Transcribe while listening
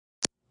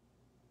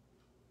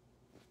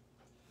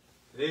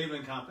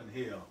Cleveland, Compton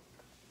Hill.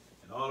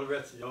 And all the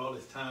rest of y'all,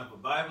 it's time for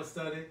Bible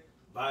study,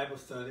 Bible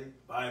study,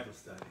 Bible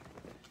study.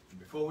 And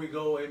before we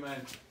go,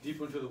 amen,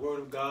 deeper into the Word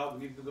of God,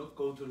 we need to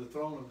go to the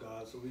throne of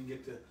God so we can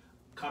get the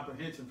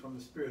comprehension from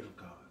the Spirit of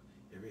God.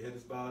 Every head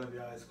is bowed, every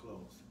eye is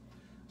closed.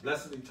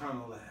 Blessed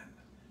eternal land,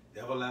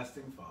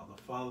 everlasting Father,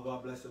 Father of our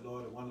blessed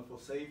Lord and wonderful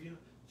Savior,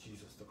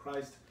 Jesus the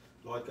Christ.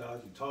 Lord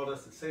God, you taught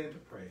us to say and to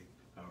pray,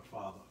 our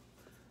Father.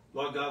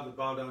 Lord God, we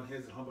bow down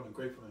heads, humble and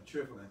grateful and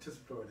cheerful and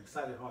anticipatory and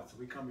excited hearts, so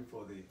we come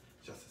before thee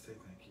just to say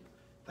thank you.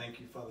 Thank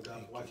you, Father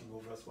God, for watching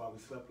over us while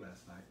we slept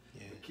last night,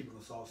 and keeping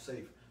us all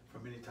safe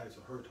from any types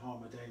of hurt,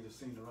 harm, or danger,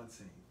 seen or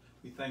unseen.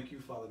 We thank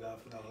you, Father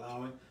God, for not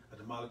allowing a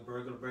demonic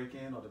burglar to break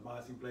in or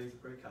demising blaze to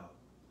break out.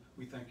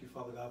 We thank you,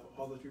 Father God, for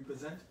all that you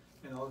present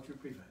and all that you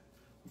prevent.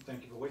 We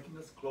thank you for waking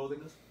us, clothing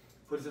us,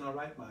 putting us in our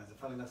right minds, and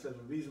finding ourselves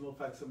in reasonable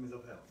facsimiles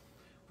of health.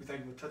 We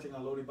thank you for touching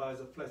our lowly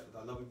bodies of flesh with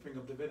our loving finger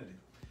of divinity,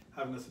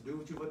 having us to do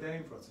what you've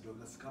ordained for us to do,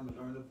 and us to come and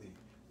learn of thee.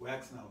 We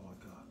ask now, Lord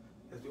God,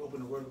 as we open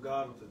the Word of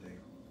God today,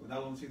 we not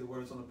only see the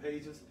words on the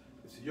pages,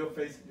 but see your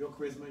face, your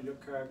charisma, your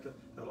character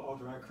that will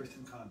alter our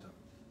Christian conduct.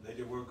 Let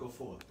your word go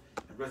forth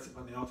and rest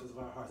upon the altars of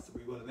our hearts, that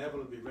we will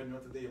inevitably be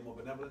rendered unto thee a more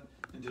benevolent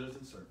and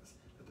diligent service.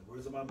 Let the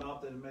words of my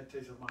mouth and the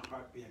meditation of my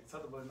heart be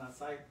acceptable in thy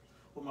sight,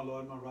 O my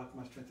Lord, my rock,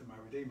 my strength, and my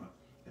redeemer.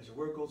 As your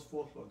word goes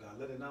forth, Lord God,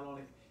 let it not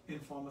only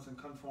inform us and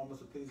conform us,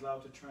 but please allow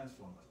it to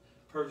transform us.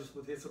 Purge us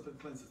with hyssop and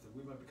cleanse us, that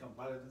we might become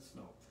whiter than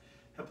snow.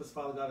 Help us,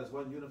 Father God, as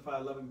one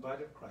unified, loving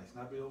body of Christ,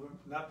 not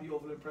be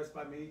overly impressed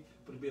by me,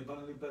 but to be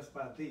abundantly blessed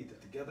by thee,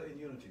 that together in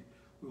unity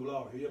we will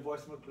all hear your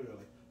voice more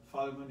clearly,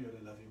 follow you more nearly,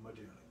 love you more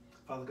dearly.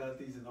 Father God,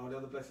 these and all the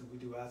other blessings we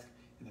do ask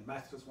in the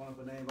matchless,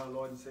 wonderful name of our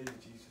Lord and Savior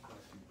Jesus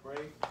Christ. We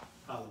pray.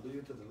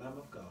 Hallelujah to the Lamb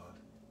of God,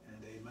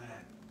 and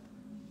amen.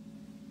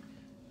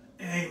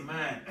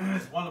 Amen.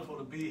 It's wonderful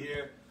to be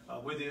here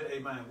with you.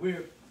 Amen.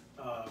 We're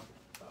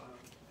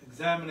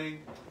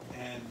examining,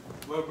 and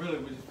we're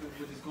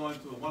just going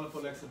through a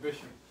wonderful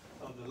exhibition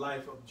of the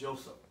life of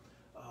Joseph,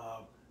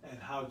 and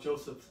how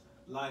Joseph's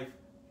life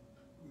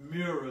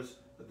mirrors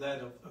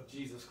that of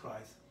Jesus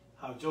Christ.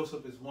 How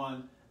Joseph is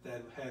one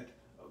that had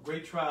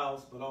great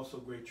trials, but also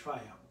great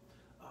triumph.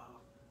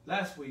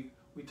 Last week,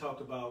 we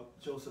talked about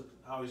Joseph,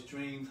 how his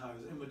dreams, how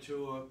he was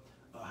immature,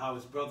 how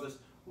his brothers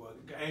were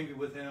angry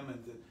with him,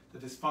 and the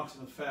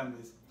dysfunction of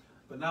families.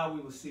 But now we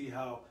will see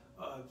how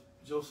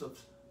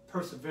Joseph's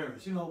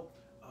perseverance. You know,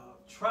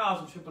 trials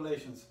and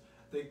tribulations,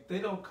 they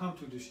don't come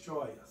to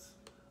destroy us.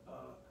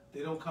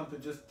 They don't come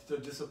to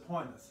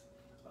disappoint us.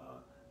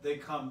 They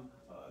come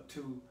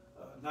to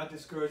not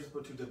discourage us,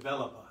 but to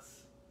develop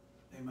us.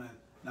 Amen.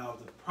 Now,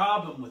 the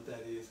problem with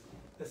that is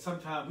that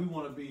sometimes we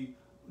want to be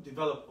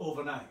developed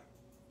overnight.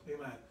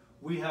 Amen.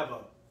 We have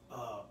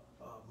a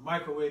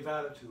microwave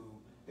attitude.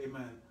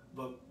 Amen.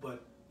 But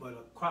a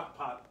crock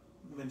pot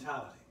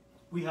mentality.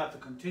 We have to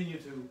continue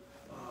to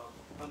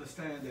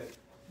understand that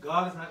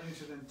God is not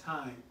interested in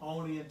time,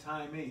 only in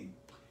timing.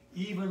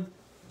 Even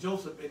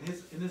Joseph in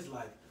his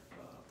life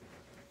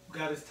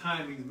got his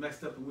timing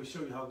messed up, and we'll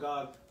show you how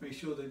God made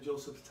sure that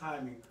Joseph's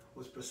timing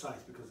was precise,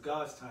 because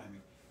God's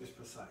timing is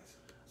precise.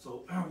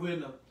 So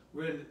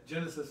we're in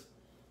Genesis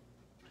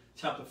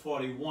chapter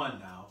 41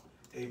 now,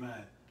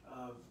 amen,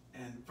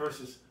 and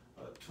verses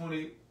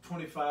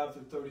 25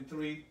 through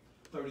 33,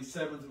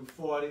 37 through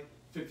 40,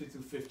 50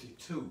 through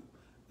 52,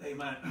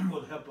 amen,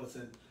 will help us.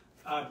 And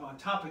my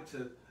topic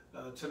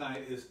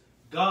tonight is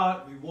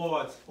God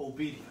rewards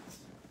obedience.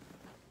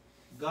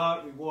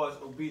 God rewards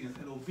obedience,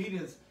 and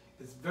obedience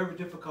is very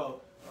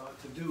difficult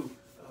to do,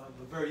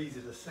 but very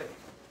easy to say.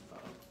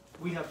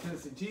 We have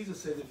tendency, Jesus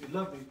said, if you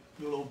love me,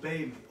 you'll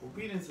obey me.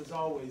 Obedience is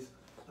always,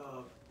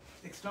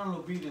 external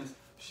obedience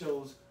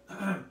shows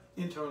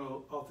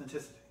internal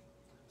authenticity.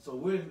 So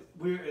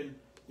we're in,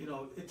 you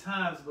know, at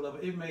times,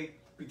 beloved, it may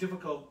be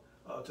difficult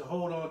to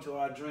hold on to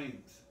our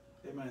dreams.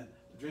 Amen.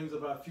 The dreams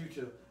of our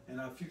future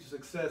and our future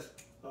success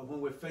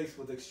when we're faced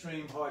with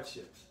extreme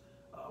hardships.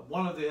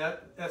 One of the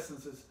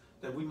essences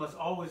that we must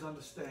always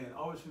understand,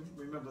 always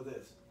remember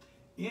this.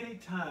 Any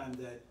time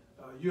that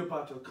you're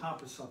about to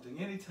accomplish something,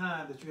 any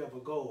time that you have a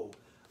goal,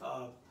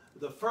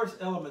 the first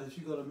element that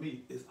you're going to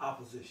meet is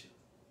opposition.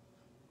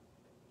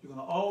 You're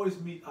going to always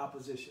meet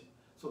opposition.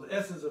 So the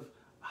essence of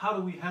how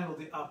do we handle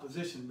the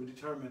opposition will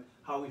determine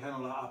how we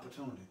handle our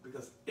opportunity.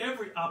 Because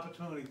every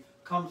opportunity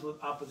comes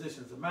with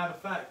opposition. As a matter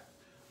of fact,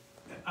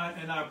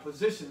 in our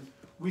positions,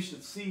 we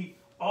should see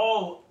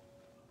all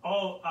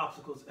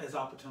obstacles as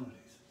opportunities.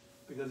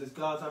 Because it's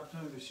God's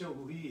opportunity to show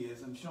who He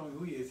is, and showing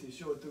who He is, He'll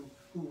show it through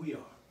who we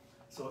are.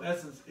 So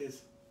essence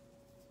is,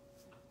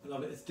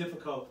 beloved, it's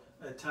difficult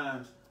at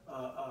times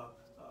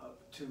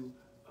to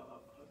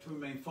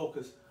remain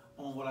focused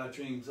on what our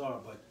dreams are.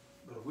 But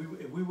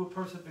if we will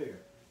persevere,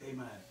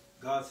 amen,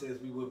 God says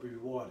we will be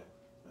rewarded.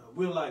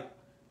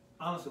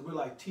 Honestly, we're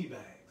like tea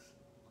bags.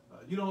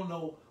 You don't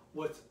know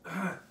what's,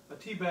 a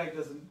tea bag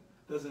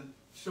doesn't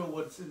show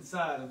what's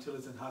inside until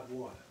it's in hot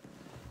water.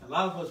 A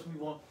lot of us,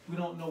 we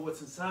don't know what's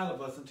inside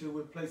of us until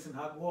we're placed in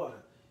hot water.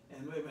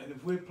 And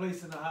if we're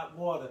placed in the hot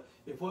water,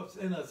 if what's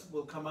in us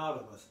will come out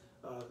of us,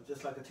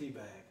 just like a tea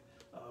bag.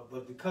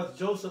 But because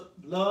Joseph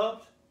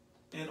loved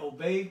and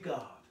obeyed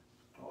God,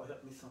 oh,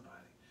 help me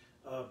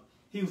somebody,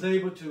 he was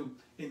able to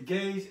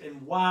engage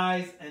in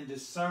wise and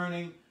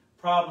discerning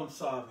problem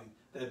solving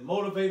that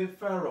motivated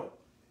Pharaoh,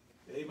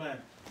 amen,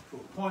 to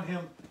appoint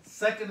him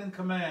second in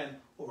command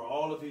over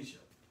all of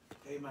Egypt.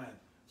 Amen.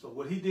 So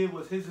what he did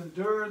was his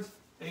endurance,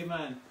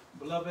 amen,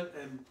 beloved,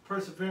 and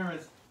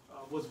perseverance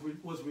was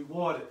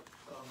rewarded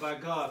by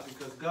God,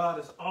 because God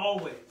is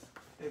always,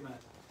 amen,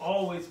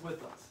 always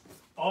with us,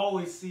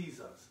 always sees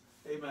us,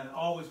 amen,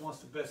 always wants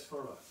the best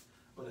for us.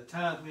 But at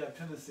times we have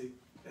tendency,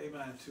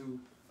 amen, to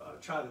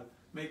try to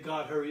make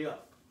God hurry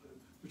up.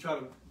 We try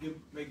to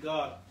make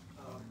God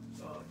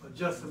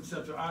adjust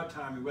himself to our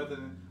timing rather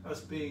than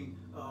us being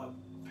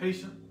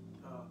patient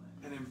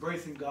and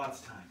embracing God's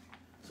timing.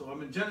 So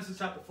I'm in Genesis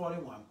chapter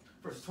 41,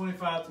 verses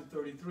 25 through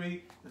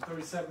 33, and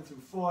 37 through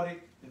 40,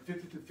 and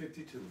 50 through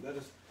 52. Let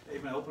us,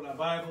 amen, open our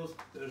Bibles.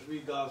 Let us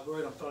read God's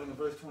word. I'm starting in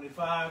verse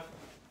 25.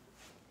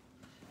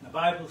 And the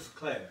Bible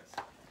declares,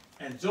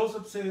 "And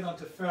Joseph said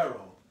unto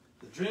Pharaoh,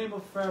 the dream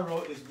of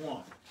Pharaoh is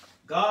one.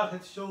 God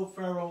hath showed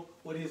Pharaoh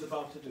what he is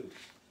about to do.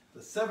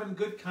 The 7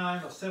 good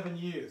kine are 7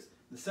 years.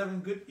 The 7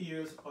 good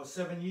ears are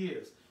 7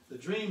 years. The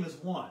dream is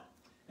one.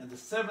 And the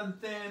 7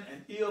 thin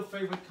and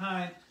ill-favored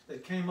kine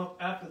that came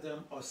up after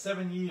them are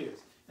 7 years.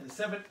 And the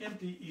 7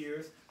 empty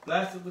ears,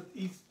 blasted with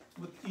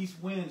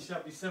east wind,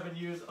 shall be 7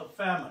 years of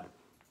famine."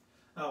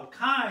 Now,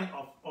 kine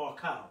are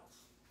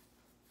cows.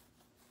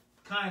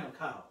 Kine are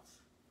cows.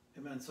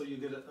 Amen. So you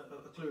get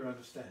a clear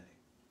understanding.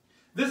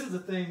 "This is the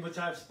thing which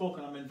I've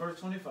spoken," I'm in verse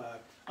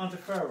 25, "unto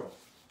Pharaoh.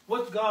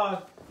 What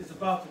God is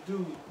about to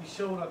do, he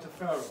showed unto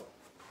Pharaoh.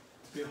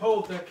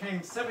 Behold, there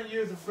came 7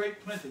 years of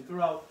great plenty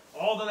throughout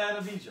all the land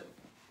of Egypt.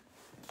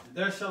 And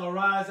there shall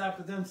arise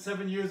after them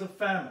 7 years of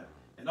famine,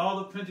 and all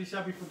the plenty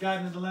shall be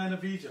forgotten in the land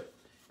of Egypt,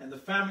 and the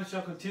famine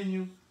shall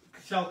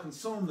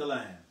consume the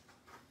land.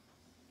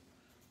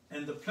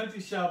 And the plenty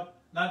shall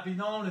not be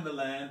known in the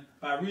land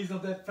by reason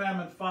of that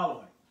famine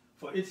following,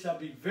 for it shall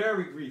be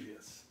very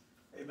grievous."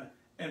 Amen.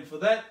 "And for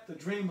that the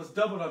dream was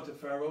doubled unto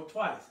Pharaoh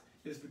twice.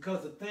 It is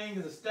because the thing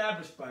is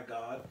established by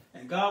God,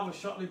 and God will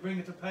shortly bring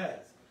it to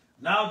pass.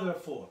 Now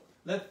therefore,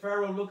 let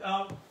Pharaoh look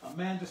out a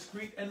man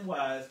discreet and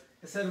wise,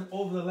 and set him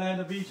over the land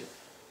of Egypt.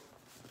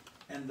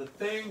 And the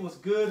thing was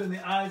good in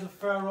the eyes of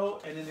Pharaoh,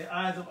 and in the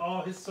eyes of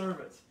all his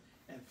servants.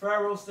 And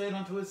Pharaoh said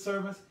unto his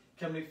servants,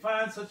 Can we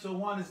find such a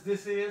one as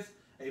this is,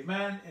 a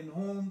man in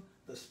whom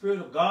the Spirit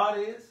of God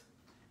is?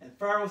 And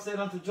Pharaoh said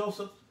unto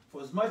Joseph,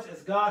 For as much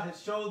as God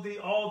hath showed thee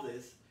all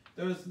this,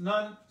 there is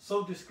none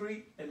so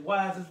discreet and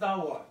wise as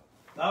thou art.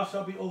 Thou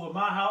shalt be over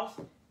my house,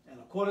 and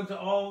according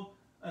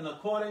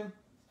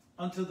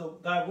unto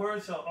thy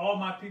word shall all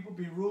my people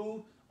be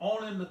ruled.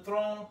 Only in the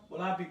throne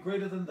will I be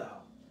greater than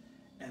thou.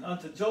 And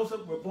unto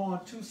Joseph were born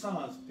 2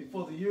 sons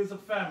before the years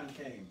of famine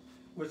came,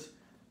 which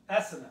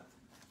Asenath,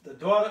 the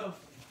daughter of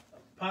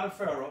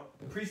Potiphar,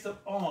 priest of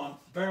On,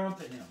 bare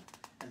unto him.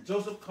 And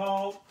Joseph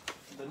called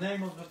the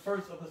name of the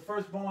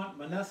firstborn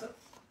Manasseh,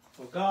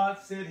 for God,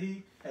 said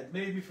he, had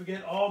made me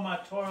forget all my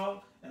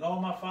toil and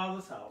all my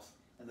father's house.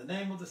 And the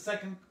name of the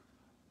second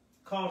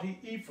called he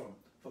Ephraim,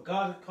 for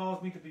God had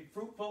caused me to be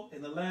fruitful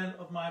in the land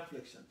of my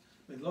affliction.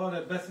 May the Lord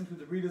have blessing to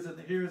the readers and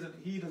the hearers and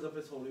the heeders of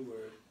his holy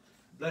word.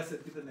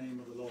 Blessed be the name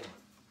of the Lord.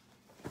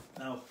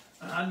 Now,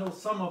 I know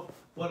some of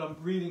what I'm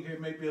reading here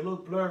may be a little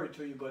blurry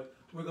to you, but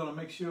we're going to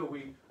make sure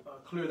we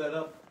clear that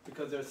up,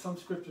 because there are some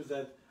scriptures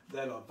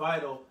that are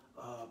vital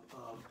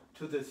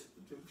to this,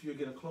 if you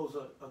get a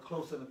closer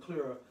and a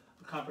clearer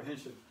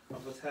comprehension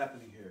of what's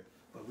happening here.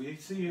 But we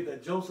see here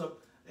that Joseph,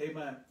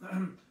 amen,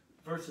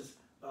 verses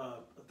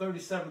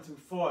 37 through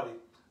 40,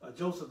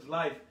 Joseph's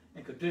life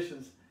and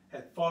conditions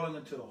had fallen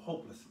into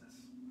hopelessness.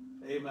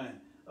 Amen.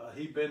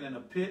 He'd been in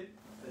a pit,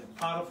 in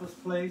Potiphar's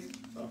place,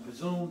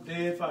 presumed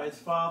dead by his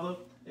father.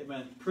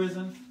 Amen.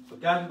 Prison,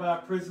 forgotten by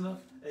a prisoner.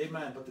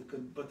 Amen.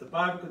 But the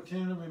Bible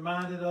continually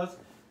reminded us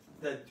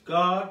that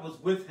God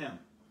was with him.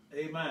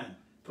 Amen.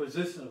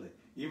 Positionally.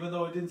 Even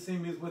though it didn't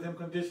seem he was with him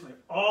conditionally.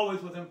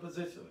 Always with him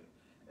positionally.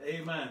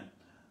 Amen.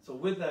 So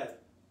with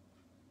that,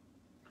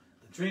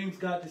 the dreams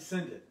got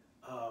descended.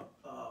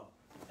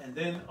 And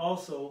then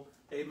also,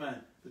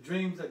 amen, the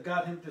dreams that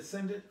got him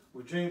descended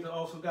were dreams that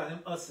also got him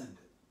ascended.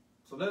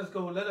 So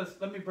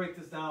let me break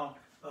this down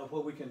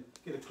where we can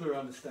get a clear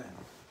understanding.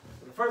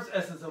 So the first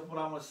essence of what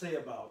I want to say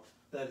about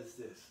that is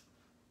this.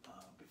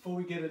 Before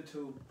we get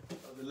into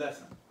the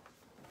lesson,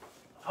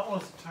 I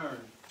want us to turn,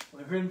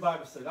 when we're in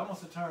Bible study, I want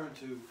us to turn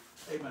to,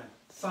 amen,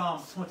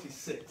 Psalm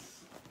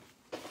 26.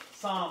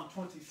 Psalm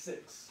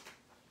 26.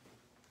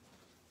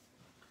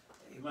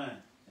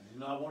 Amen. And you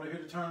know I want to hear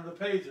to turn to the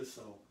pages,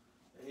 so,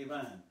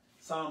 amen.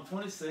 Psalm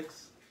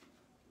 26,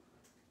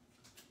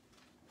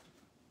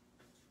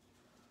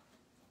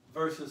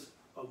 verses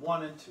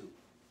 1 and 2.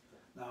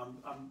 Now,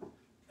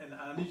 and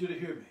I need you to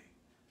hear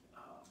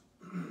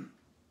me.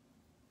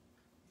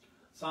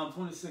 Psalm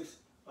 26,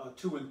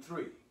 2 and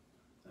 3.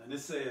 And it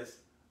says,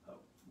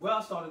 well,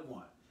 I'll start at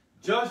 1.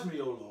 Judge me,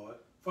 O Lord,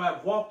 for I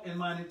have walked in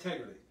mine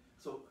integrity.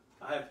 So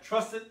I have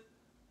trusted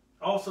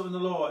also in the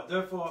Lord.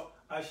 Therefore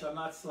I shall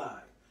not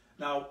slide.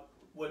 Now,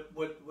 what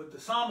the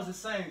psalmist is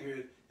saying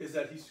here is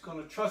that he's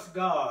going to trust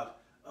God,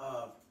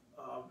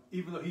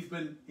 even though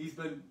he's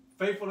been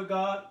faithful to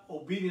God,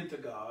 obedient to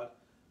God,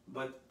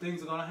 but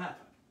things are going to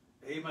happen.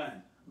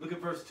 Amen. Look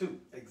at verse 2.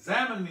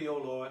 Examine me, O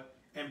Lord,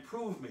 and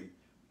prove me.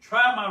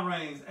 Try my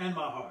reins and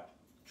my heart.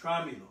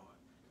 Try me, Lord.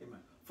 Amen.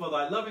 For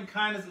thy loving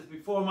kindness is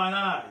before mine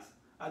eyes.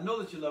 I know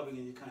that you're loving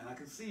and you're kind. I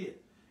can see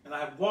it. And I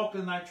have walked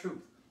in thy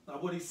truth. Now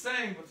what he's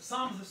saying, what the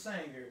psalmist is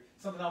saying here,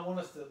 something I want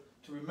us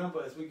to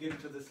remember as we get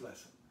into this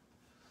lesson.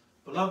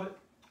 Beloved,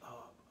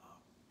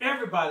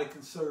 everybody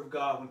can serve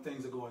God when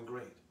things are going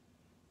great.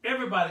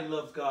 Everybody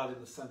loves God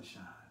in the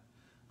sunshine.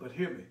 But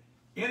hear me.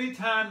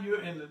 Anytime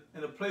you're in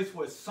a place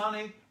where it's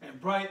sunny and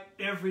bright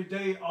every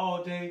day,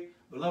 all day,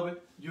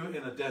 beloved, you're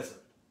in a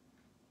desert.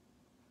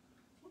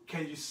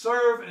 Can you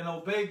serve and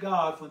obey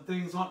God when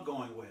things aren't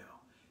going well?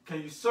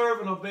 Can you serve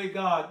and obey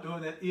God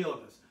during that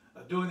illness,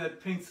 during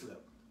that pink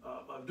slip,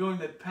 during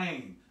that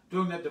pain,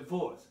 during that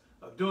divorce,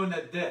 during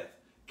that death?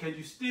 Can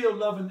you still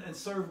love and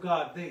serve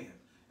God then?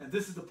 And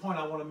this is the point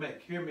I want to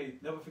make. Hear me,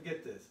 never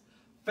forget this.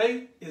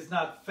 Faith is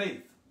not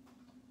faith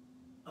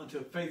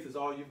until faith is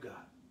all you've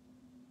got.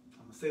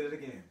 I'm going to say that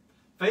again.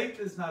 Faith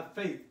is not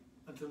faith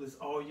until it's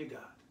all you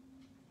got.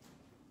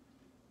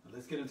 Now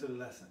let's get into the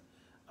lesson.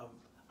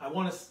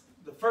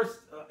 The first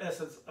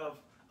essence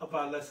of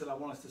our lesson I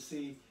want us to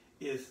see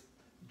is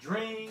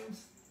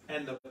dreams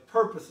and the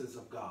purposes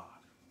of God.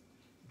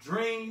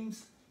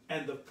 Dreams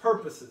and the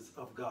purposes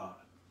of God.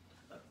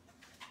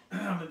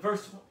 I'm in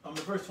verse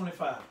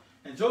 25.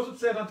 And Joseph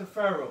said unto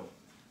Pharaoh,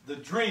 the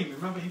dream,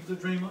 remember he was a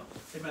dreamer?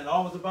 Amen,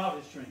 always about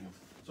his dreams.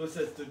 So it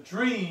says the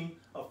dream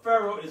of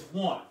Pharaoh is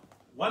one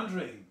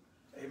dream.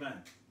 Amen.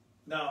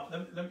 Now,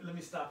 let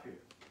me stop here.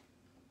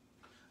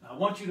 Now, I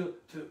want you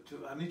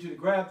I need you to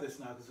grab this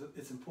now because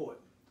it's important.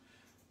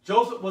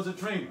 Joseph was a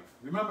dreamer.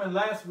 Remember in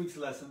last week's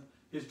lesson,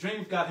 his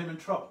dreams got him in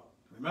trouble.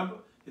 Remember?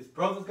 His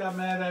brothers got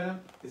mad at him.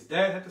 His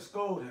dad had to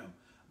scold him.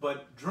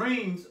 But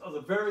dreams are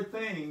the very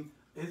thing,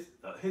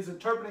 his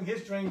interpreting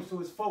his dreams to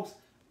his folks,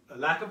 a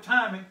lack of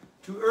timing,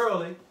 too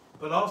early,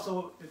 but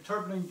also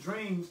interpreting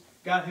dreams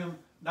got him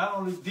not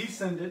only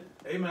descended,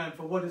 amen,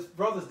 for what his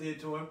brothers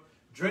did to him,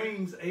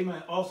 dreams,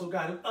 amen, also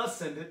got him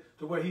ascended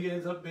to where he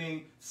ends up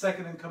being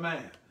second in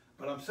command.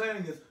 But I'm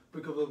saying is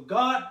because of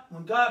God,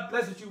 when God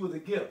blesses you with a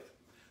gift,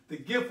 the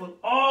gift will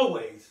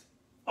always,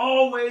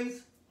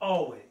 always,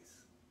 always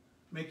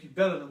make you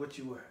better than what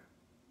you were.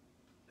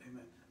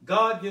 Amen.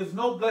 God gives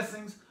no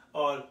blessings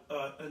or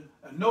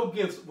no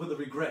gifts with a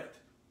regret.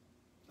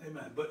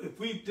 Amen. But if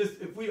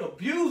we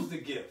abuse the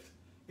gift,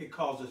 it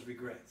causes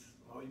regrets.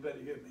 Oh, you better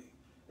hear me.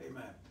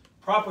 Amen.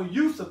 Proper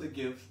use of the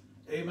gift,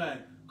 amen,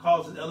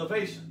 causes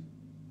elevation.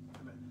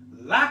 Amen.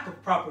 Lack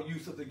of proper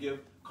use of the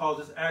gift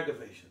causes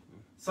aggravation,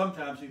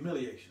 sometimes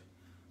humiliation.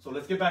 So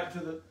let's get back to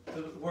the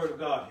word of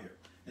God here.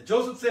 And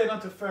Joseph said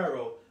unto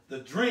Pharaoh, the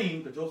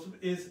dream, but Joseph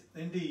is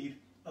indeed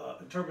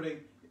interpreting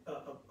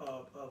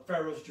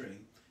Pharaoh's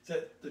dream,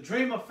 said, the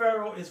dream of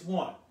Pharaoh is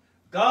one.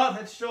 God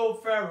had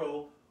showed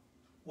Pharaoh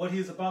what he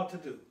is about to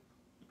do.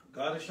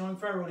 God is showing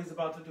Pharaoh what he's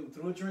about to do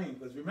through a dream.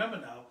 Because remember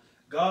now,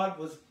 God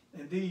was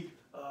indeed,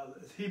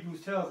 as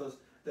Hebrews tells us,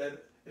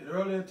 that in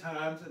earlier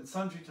times and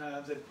sundry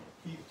times that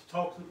he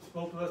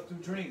spoke to us through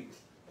dreams.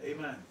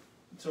 Amen.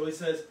 So he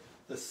says,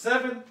 the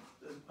seven,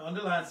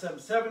 underline seven,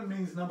 seven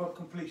means number of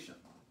completion.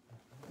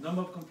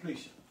 Number of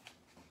completion.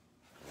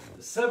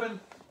 The seven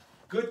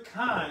good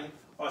kind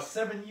are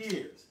 7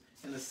 years.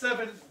 And the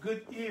 7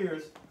 good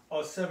years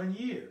are 7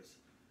 years.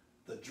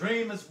 The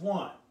dream is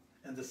one.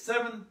 And the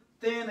 7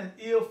 thin and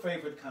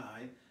ill-favored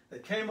kind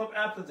that came up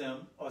after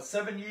them are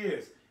 7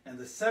 years. And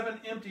the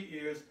 7 empty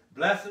ears,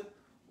 blasted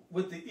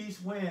with the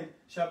east wind,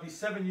 shall be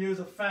 7 years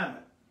of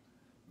famine.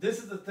 This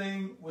is the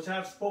thing which I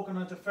have spoken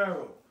unto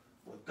Pharaoh.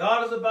 What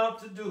God is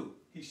about to do,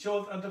 he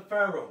showeth unto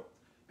Pharaoh.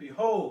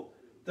 Behold,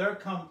 there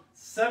come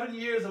 7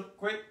 years of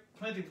great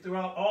plenty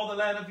throughout all the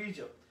land of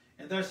Egypt.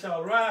 And there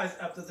shall rise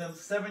after them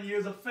 7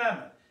 years of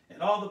famine.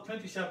 And all the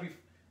plenty shall be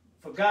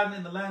forgotten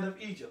in the land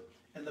of Egypt.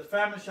 And the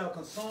famine shall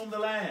consume the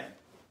land.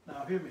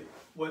 Now hear me.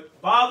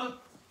 What bothered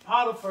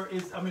Potiphar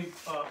is,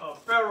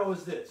 Pharaoh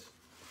is this.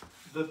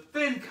 The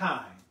thin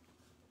kind,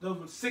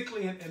 those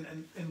sickly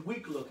and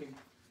weak looking,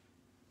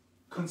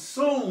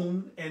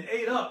 consumed and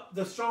ate up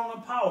the strong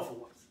and powerful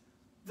ones.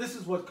 This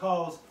is what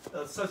caused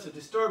such a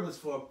disturbance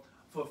for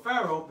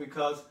Pharaoh,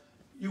 because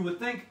you would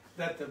think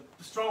that the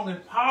strong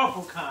and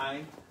powerful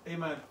kind,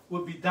 amen,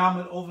 would be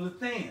dominant over the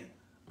thin.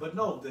 But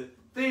no, the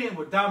thin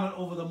were dominant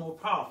over the more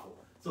powerful.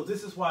 So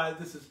this is why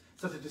this is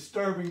such a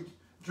disturbing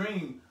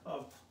dream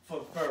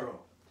for Pharaoh.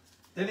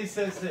 Then he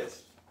says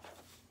this,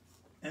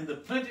 and the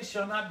plenty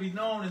shall not be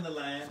known in the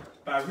land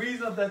by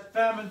reason of that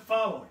famine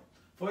following,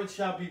 for it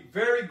shall be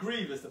very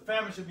grievous. The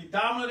famine shall be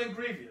dominant and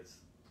grievous.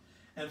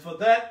 And for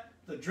that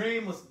the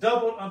dream was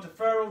doubled unto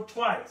Pharaoh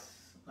twice.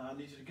 Now I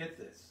need you to get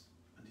this.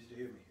 I need you to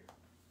hear me here.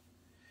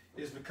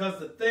 It is because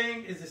the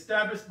thing is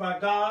established by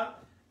God,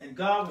 and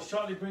God will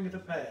shortly bring it to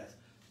pass.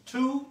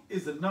 2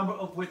 is the number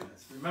of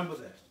witness. Remember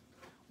that.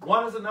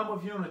 1 is a number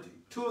of unity.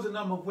 2 is a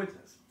number of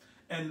witness.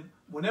 And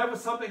whenever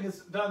something is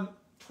done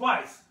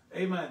twice,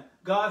 amen,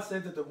 God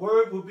said that the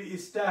word will be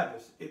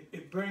established.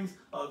 It brings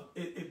a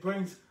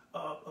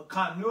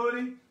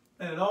continuity,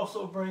 and it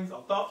also brings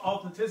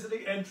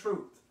authenticity and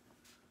truth.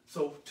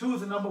 So 2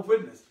 is a number of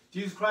witness.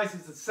 Jesus Christ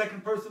is the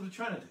second person of the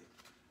Trinity.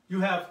 You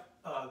have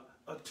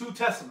 2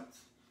 testaments.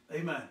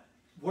 Amen.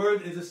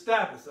 Word is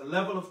established, a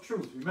level of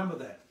truth. Remember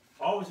that.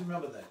 Always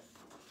remember that.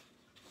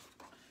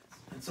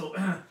 And so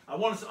I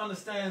want us to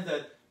understand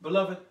that,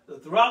 beloved,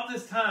 that throughout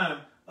this time,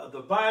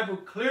 the Bible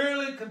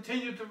clearly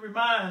continued to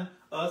remind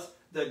us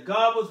that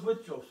God was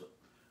with Joseph.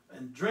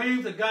 And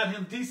dreams that got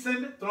him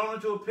descended, thrown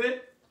into a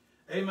pit,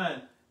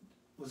 amen,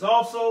 was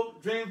also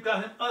dreams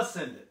got him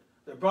ascended.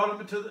 That brought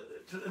him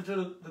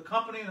into the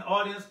company and the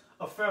audience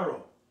of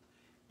Pharaoh.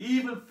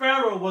 Even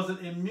Pharaoh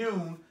wasn't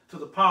immune to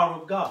the power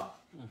of God.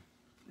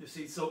 You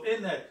see, so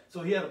in that,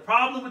 so he had a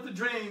problem with the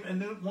dream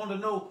and wanted to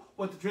know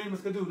what the dream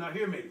was going to do. Now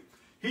hear me.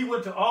 He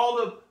went to all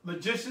the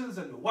magicians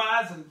and the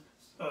wise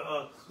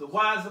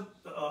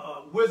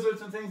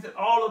wizards and things, that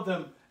all of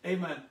them,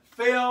 amen,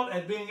 failed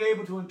at being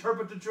able to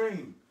interpret the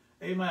dream.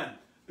 Amen.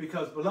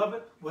 Because,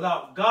 beloved,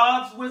 without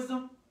God's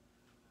wisdom,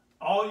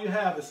 all you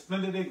have is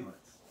splendid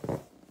ignorance.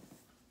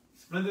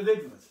 Splendid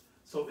ignorance.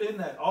 So in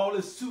that, all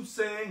this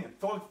soothsaying and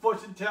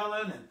fortune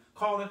telling and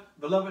calling,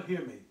 beloved,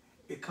 hear me.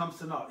 It comes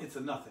to naught. It's a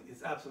nothing.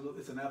 It's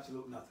an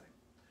absolute nothing.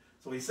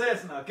 So he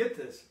says, now get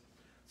this.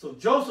 So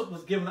Joseph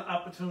was given an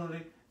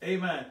opportunity,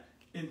 amen,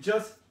 in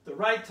just the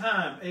right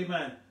time,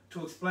 amen,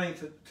 to explain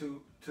the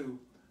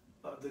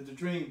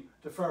dream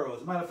to Pharaoh.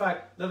 As a matter of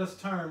fact, let us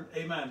turn,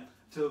 amen,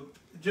 to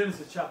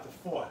Genesis chapter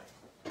 40.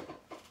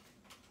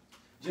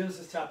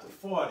 Genesis chapter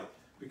 40,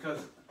 because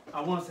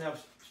I want us to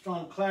have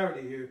strong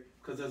clarity here,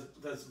 because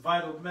there's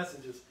vital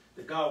messages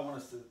that God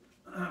wants us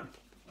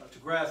to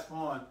grasp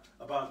on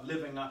about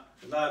living the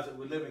lives that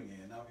we're living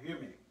in. Now, hear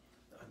me.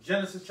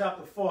 Genesis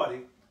chapter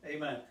 40,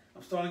 amen.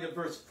 I'm starting at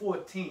verse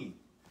 14.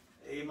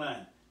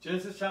 Amen.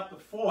 Genesis chapter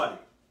 40.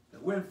 Now,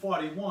 we're in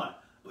 41,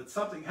 but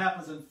something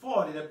happens in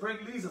 40 that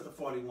leads us to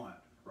 41,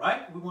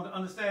 right? We want to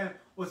understand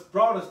what's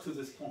brought us to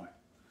this point.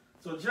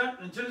 So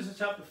in Genesis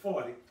chapter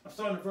 40, I'm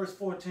starting at verse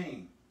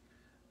 14.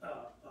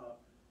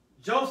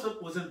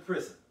 Joseph was in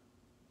prison.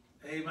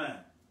 Amen.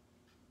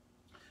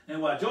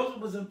 And while Joseph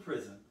was in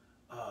prison,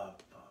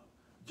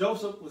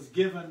 Joseph was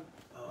given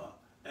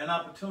an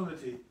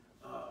opportunity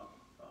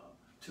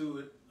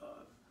to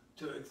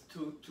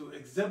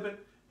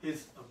exhibit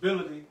his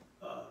ability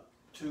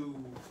to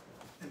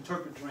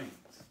interpret dreams.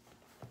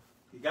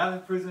 He got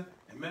in prison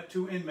and met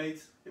 2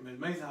 inmates. It's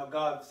amazing how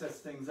God sets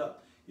things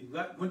up. He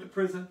went to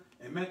prison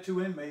and met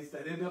 2 inmates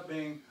that ended up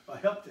being a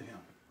help to him,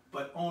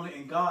 but only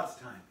in God's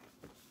timing.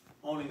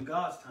 Only in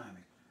God's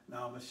timing.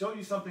 Now I'm going to show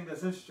you something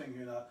that's interesting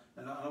here now,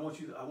 and I want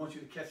you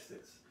to catch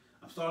this.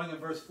 I'm starting in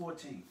verse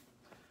 14.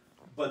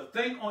 But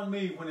think on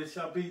me when it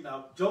shall be.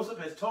 Now Joseph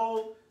has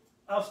told.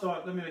 I'll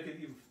start. Let me make it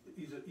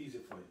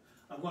easier for you.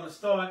 I'm going to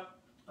start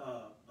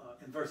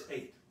in verse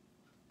 8.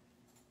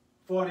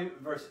 40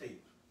 verse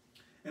 8.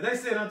 And they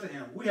said unto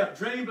him, we have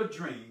dreamed a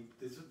dream.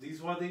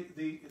 These were the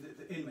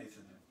inmates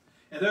in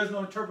there. And there is no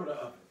interpreter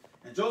of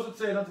it. And Joseph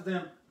said unto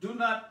them, do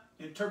not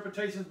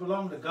interpretations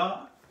belong to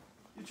God?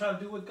 You're trying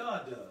to do what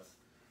God does.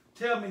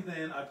 Tell me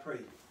then, I pray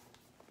you.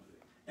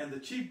 And the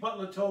chief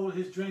butler told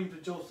his dream to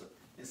Joseph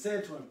and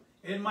said to him,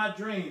 in my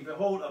dream,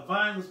 behold, a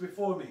vine was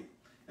before me.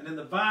 And in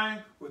the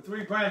vine were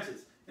 3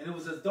 branches, and it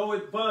was as though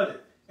it budded,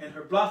 and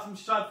her blossoms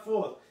shot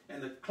forth,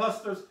 and the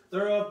clusters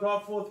thereof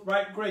brought forth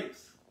ripe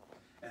grapes.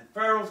 And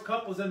Pharaoh's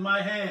cup was in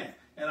my hand,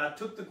 and I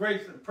took the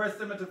grapes and pressed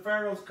them into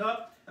Pharaoh's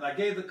cup, and I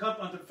gave the cup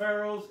into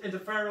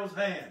Pharaoh's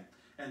hand.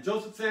 And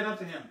Joseph said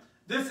unto him,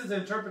 this is the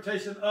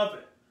interpretation of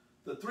it.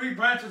 The 3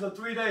 branches are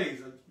 3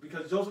 days,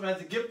 because Joseph has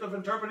the gift of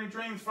interpreting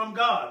dreams from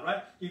God,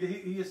 right?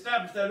 He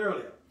established that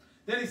earlier.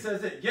 Then he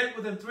says that, yet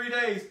within 3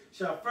 days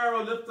shall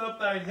Pharaoh lift up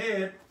thine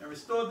head and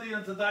restore thee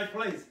unto thy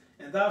place,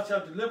 and thou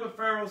shalt deliver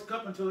Pharaoh's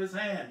cup into his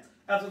hand,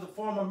 after the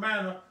former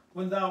manner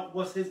when thou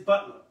wast his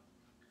butler.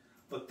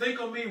 But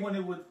think on me when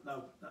it would...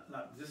 Now,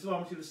 this is why I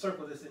want you to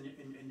circle this in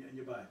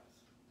your Bibles.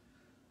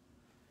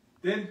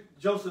 Then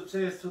Joseph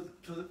says to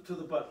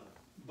the butler,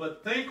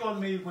 but think on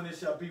me when it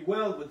shall be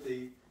well with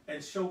thee,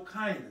 and show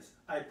kindness,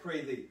 I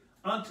pray thee,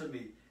 unto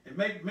me, and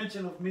make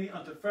mention of me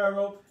unto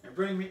Pharaoh, and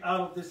bring me out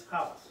of this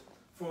house.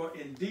 For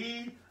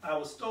indeed I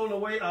was stolen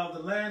away out of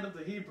the land of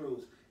the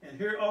Hebrews, and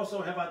here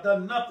also have I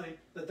done nothing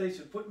that they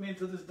should put me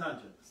into this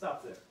dungeon.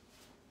 Stop there.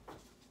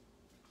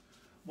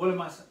 What am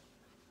I saying?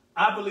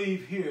 I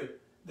believe here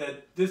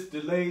that this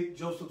delayed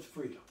Joseph's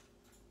freedom.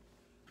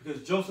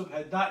 Because Joseph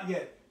had not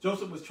yet,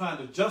 Joseph was trying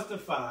to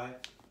justify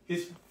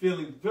his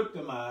feeling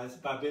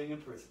victimized by being in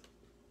prison.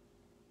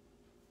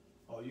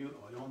 I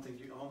don't think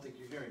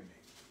you're hearing me.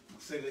 I'll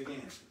say it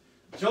again.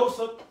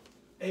 Joseph,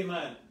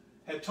 amen,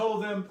 had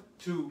told them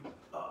to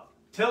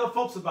tell the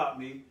folks about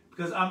me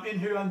because I'm in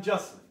here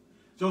unjustly.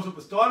 Joseph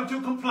was starting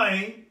to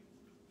complain.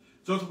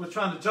 Joseph was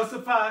trying to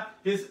justify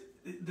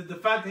the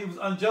fact that he was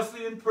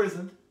unjustly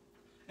imprisoned.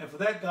 And for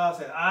that, God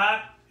said,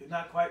 You're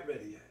not quite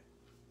ready yet.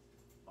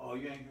 Oh,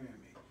 you ain't hearing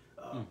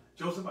me.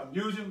 Joseph, I'm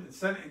using and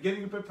sending and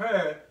getting you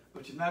prepared,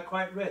 but you're not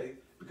quite ready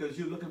because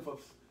you're looking for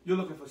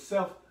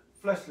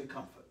fleshly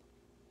comfort.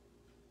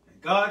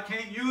 And God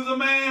can't use a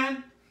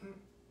man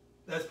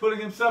that's putting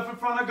himself in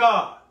front of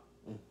God.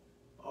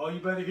 Oh, you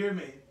better hear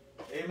me.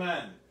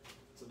 Amen.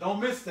 So don't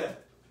miss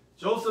that.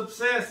 Joseph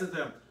says to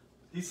them,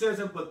 he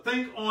says, but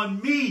think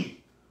on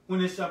me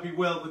when it shall be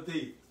well with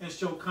thee, and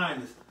show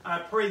kindness. I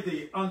pray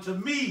thee unto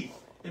me,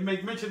 and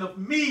make mention of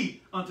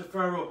me unto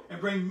Pharaoh, and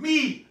bring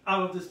me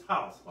out of this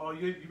house. Oh,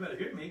 you better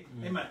hear me.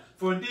 Amen.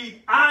 For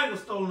indeed I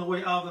was stolen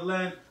away out of the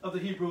land of the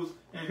Hebrews,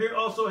 and here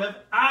also have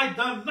I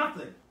done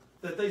nothing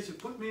that they should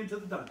put me into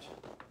the dungeon.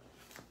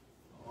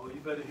 Oh, you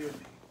better hear me.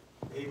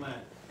 Amen.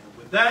 And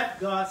with that,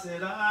 God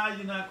said,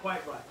 you're not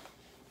quite right.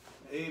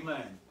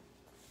 Amen.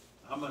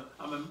 I'm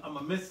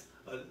a miss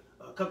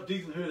a couple of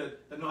deacons here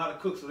that know how to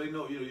cook, so they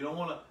know you don't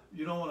want to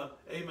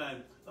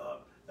amen,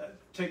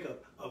 take a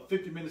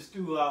 50-minute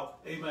stew out,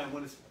 amen,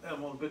 when it's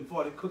been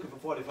cooking for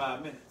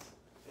 45 minutes.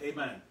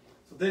 Amen.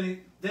 So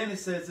then it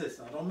says this.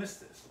 Now don't miss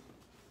this.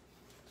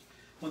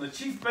 When the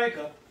chief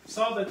baker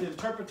saw that the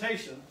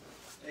interpretation,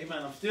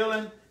 amen, I'm still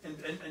in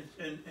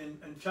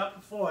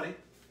chapter 40,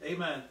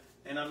 amen,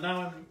 and I'm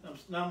now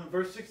in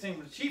verse 16.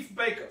 When the chief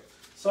baker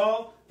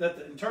saw that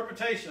the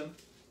interpretation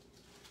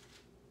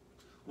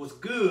was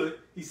good,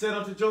 he said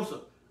unto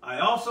Joseph, I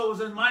also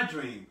was in my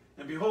dream,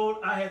 and behold,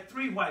 I had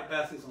 3 white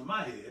baskets on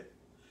my head,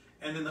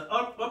 and in the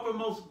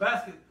uppermost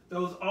basket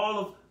there was all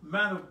of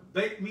manner of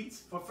baked meats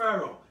for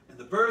Pharaoh, and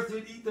the birds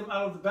did eat them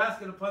out of the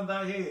basket upon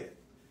my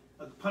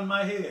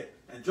head.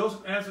 And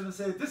Joseph answered and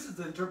said, this is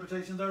the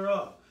interpretation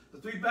thereof. The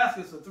 3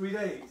 baskets are 3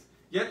 days.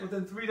 Yet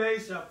within 3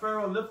 days shall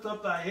Pharaoh lift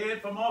up thy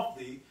head from off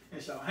thee,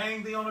 and shall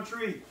hang thee on a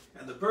tree,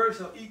 and the birds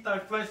shall eat thy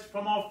flesh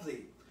from off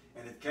thee.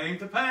 And it came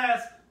to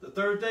pass the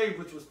 3rd day,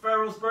 which was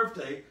Pharaoh's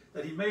birthday,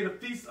 that he made a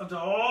feast unto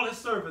all his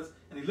servants,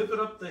 and he lifted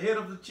up the head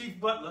of the chief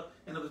butler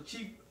and of the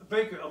chief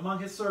baker among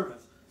his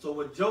servants. So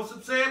what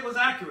Joseph said was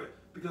accurate,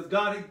 because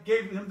God had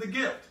gave him the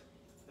gift.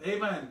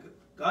 Amen.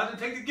 God didn't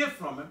take the gift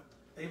from him.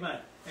 Amen.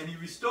 And he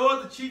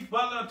restored the chief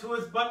butler unto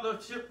his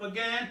butlership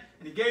again,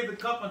 and he gave the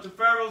cup unto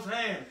Pharaoh's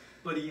hand.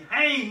 But he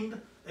hanged,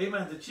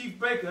 amen, the chief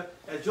baker,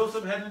 as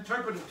Joseph had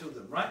interpreted to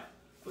them, right?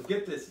 But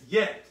get this,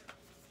 yet.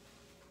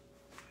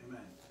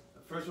 Amen.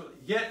 The first one,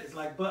 yet is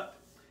like but.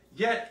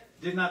 Yet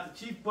did not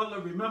the chief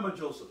butler remember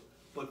Joseph,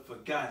 but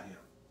forgot him.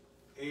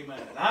 Amen.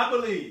 And I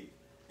believe,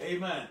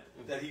 amen,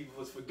 that he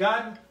was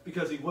forgotten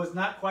because he was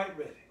not quite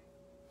ready.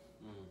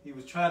 He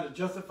was trying to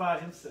justify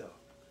himself.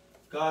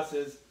 God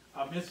says,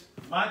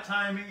 my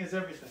timing is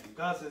everything.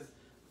 God says,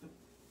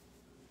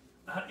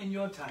 not in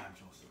your time,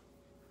 Joseph.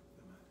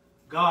 Amen.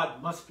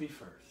 God must be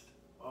first.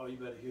 Oh, you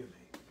better hear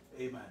me.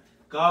 Amen.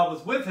 God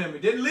was with him. He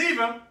didn't leave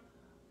him,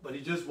 but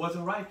he just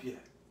wasn't ripe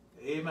yet.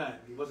 Amen.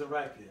 He wasn't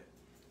ripe yet.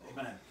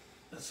 Amen.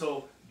 And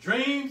so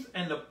dreams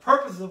and the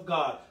purpose of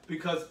God,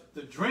 because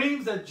the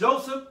dreams that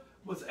Joseph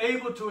was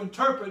able to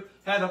interpret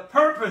had a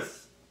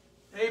purpose.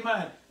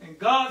 Amen. And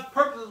God's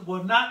purposes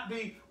will not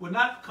be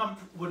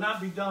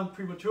done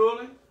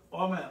prematurely.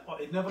 Or, amen. Or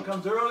it never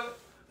comes early.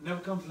 It never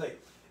comes late.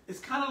 It's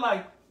kind of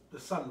like the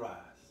sunrise.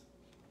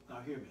 Now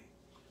hear me.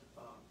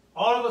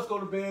 All of us go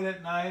to bed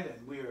at night,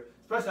 and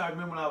especially I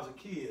remember when I was a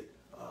kid,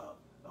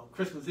 on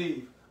Christmas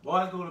Eve,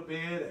 boys go to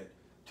bed at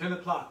 10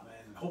 o'clock, man,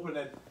 and hoping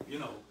that,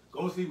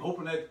 go to sleep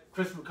hoping that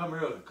Christmas will come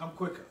early, come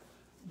quicker.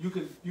 You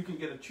can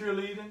get a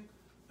cheerleading,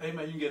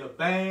 amen, you can get a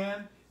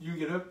band, you can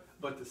get up,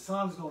 but the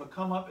sun's going to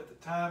come up at the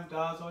time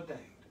God's ordained.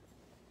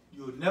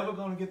 You're never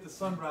going to get the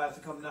sunrise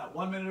to come not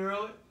 1 minute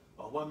early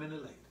or 1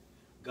 minute late.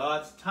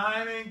 God's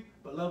timing,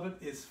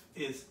 beloved, is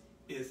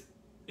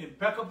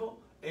impeccable,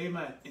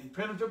 amen,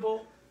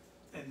 impenetrable,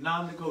 and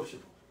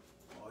non-negotiable.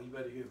 Oh, you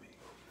better hear me.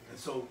 And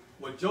so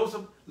what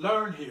Joseph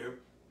learned here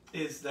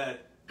is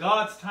that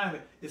God's timing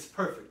is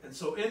perfect. And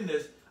so in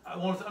this, I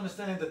want us to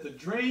understand that the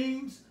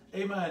dreams,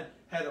 amen,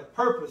 had a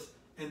purpose.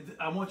 And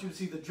I want you to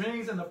see the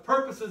dreams and the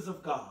purposes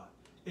of God.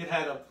 It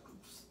had a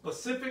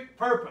specific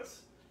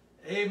purpose.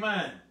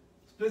 Amen.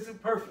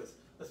 Specific purpose.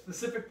 A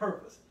specific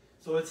purpose.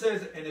 So it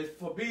says, and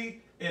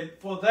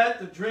for that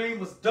the dream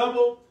was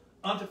doubled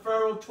unto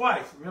Pharaoh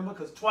twice. Remember,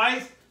 because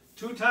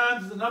 2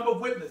 times is the number of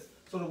witness.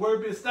 So the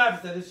word be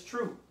established that it's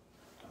true.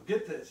 Now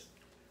get this.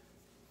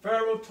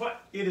 Pharaoh twice.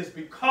 It is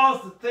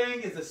because the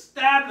thing is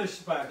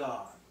established by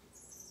God.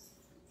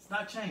 It's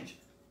not changing.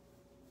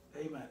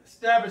 Amen.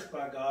 Established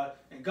by God,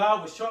 and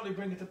God will shortly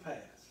bring it to pass.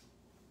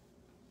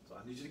 So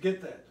I need you to get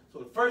that. So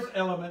the first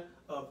element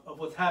of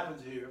what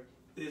happens here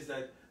is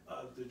that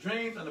the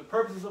dreams and the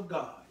purposes of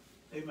God.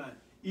 Amen.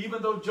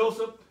 Even though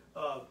Joseph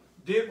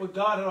did what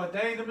God had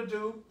ordained him to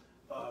do,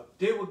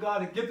 did what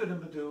God had gifted him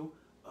to do,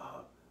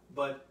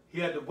 but he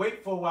had to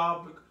wait for a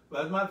while.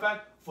 As a matter of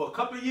fact, for a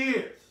couple of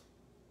years.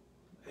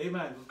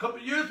 Amen. It was a couple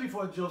of years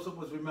before Joseph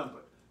was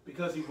remembered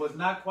because he was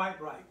not quite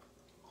ripe.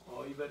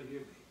 Oh, you better hear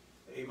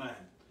me. Amen.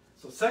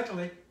 So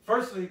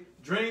firstly,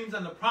 dreams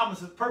and the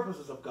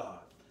purposes of God.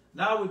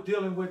 Now we're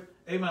dealing with,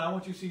 amen, I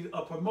want you to see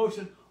a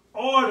promotion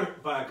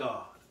ordered by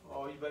God.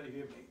 Oh, you better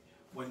hear me.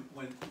 When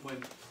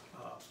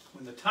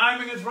the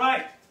timing is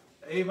right,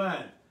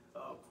 amen.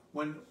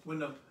 When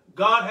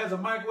God has a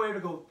microwave to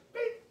go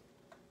bing,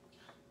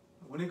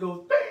 when it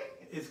goes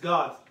bing, it's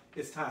God's.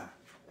 It's time.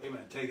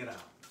 Amen. Take it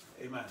out.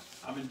 Amen.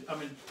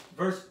 I'm in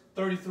verse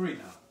 33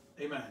 now.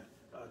 Amen.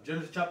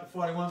 Genesis chapter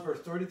 41, verse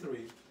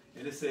 33,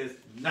 and it says,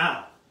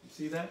 now. You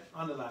see that?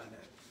 Underline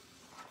that.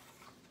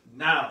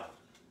 Now.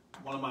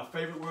 One of my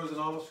favorite words in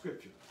all of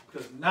Scripture.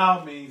 Because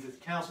now means it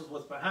counsels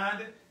what's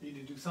behind it. You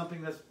need to do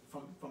something that's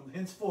from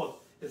henceforth.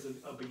 It's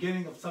a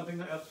beginning of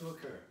something else to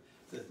occur.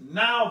 It says,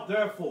 now,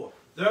 therefore.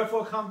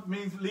 Therefore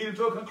means leading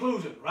to a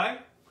conclusion,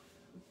 right?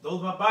 Those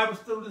of my Bible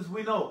students,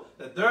 we know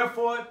that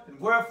therefore and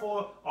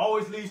wherefore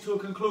always leads to a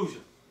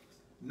conclusion.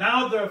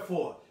 Now,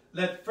 therefore,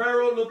 let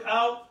Pharaoh look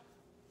out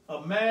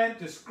a man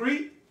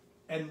discreet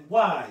and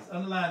wise.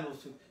 Underline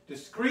those two.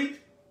 Discreet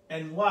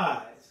and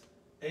wise.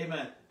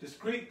 Amen.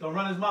 Discreet, don't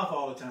run his mouth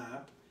all the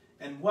time.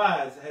 And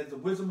wise, has the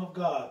wisdom of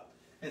God.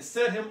 And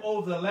set him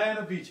over the land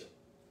of Egypt.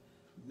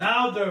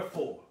 Now,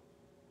 therefore,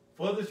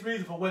 for this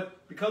reason,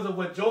 because of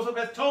what Joseph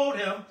has told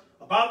him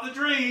about the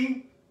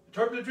dream,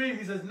 interpret the dream,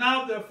 he says,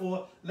 now,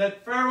 therefore,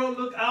 let Pharaoh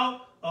look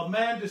out a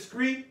man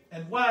discreet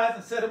and wise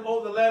and set him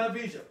over the land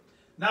of Egypt.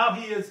 Now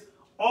he is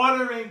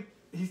ordering,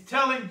 he's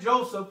telling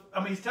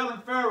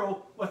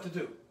Pharaoh what to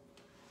do.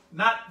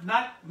 Not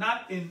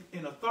in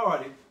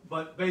authority,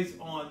 but based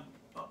on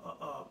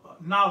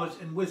knowledge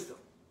and wisdom.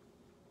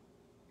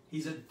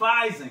 He's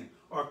advising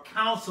or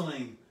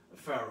counseling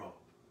Pharaoh.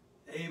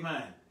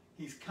 Amen.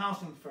 He's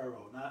counseling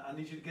Pharaoh. Now, I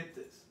need you to get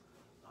this.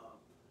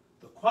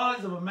 The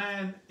qualities of a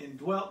man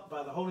indwelt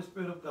by the Holy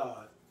Spirit of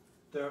God,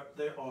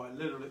 they are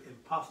literally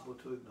impossible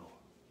to ignore.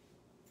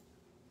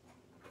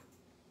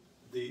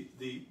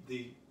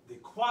 The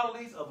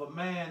qualities of a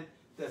man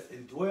that's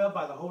indwelled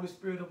by the Holy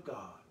Spirit of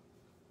God,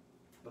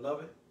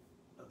 beloved,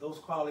 those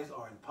qualities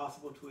are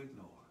impossible to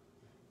ignore.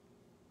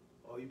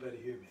 Oh, you better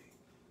hear me.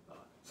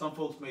 Some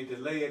folks may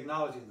delay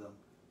acknowledging them.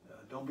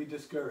 Don't be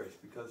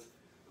discouraged, because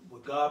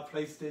what God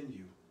placed in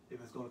you, if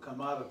it's going to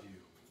come out of you,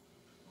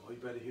 oh, you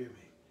better hear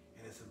me.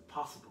 And it's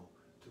impossible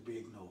to be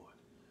ignored.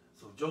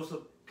 So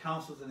Joseph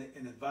counsels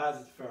and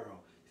advises Pharaoh.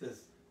 He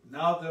says,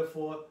 now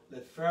therefore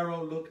let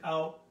Pharaoh look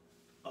out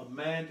a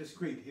man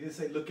discreet. He didn't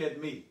say, look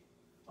at me.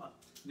 I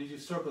need you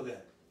to circle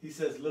that. He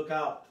says, look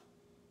out.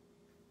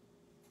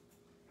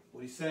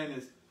 What he's saying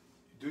is,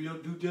 do your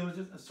due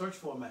diligence and search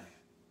for a man.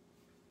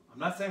 I'm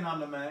not saying I'm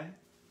the man.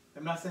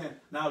 I'm not saying,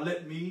 now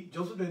let me.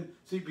 Joseph didn't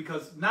see,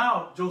 because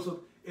now Joseph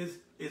is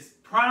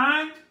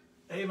primed.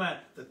 Amen.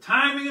 The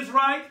timing is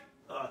right.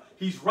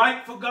 He's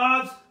right for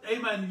God's,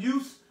 amen,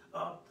 use.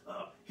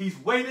 He's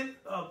waited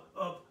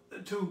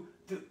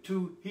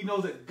he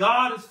knows that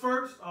God is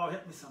first. Oh,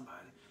 help me somebody.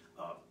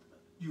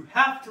 You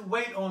have to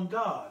wait on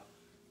God.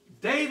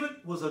 David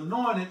was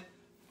anointed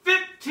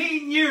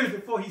 15 years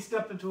before he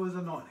stepped into his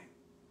anointing.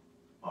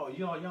 Oh,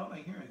 y'all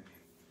ain't hearing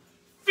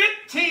me.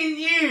 15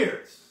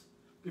 years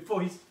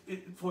before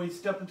he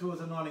stepped into his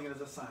anointing and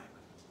his assignment.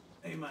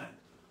 Amen.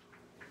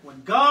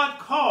 When God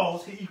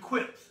calls, he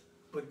equips.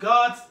 But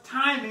God's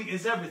timing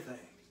is everything.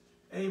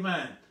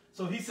 Amen.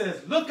 So he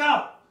says, look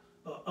out,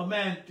 a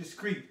man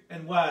discreet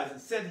and wise, and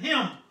set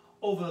him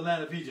over the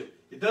land of Egypt.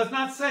 It does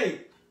not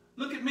say,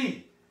 look at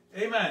me.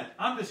 Amen.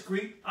 I'm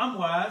discreet. I'm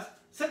wise.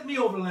 Set me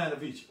over the land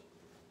of Egypt.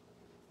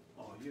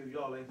 Oh,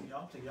 y'all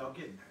think y'all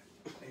getting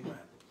that. Amen.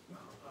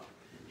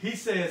 He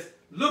says,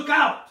 look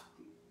out.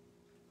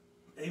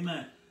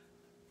 Amen.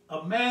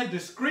 A man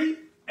discreet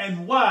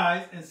and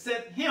wise, and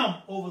set him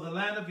over the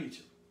land of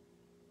Egypt.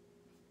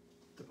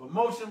 The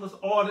promotion was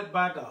ordered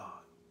by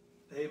God.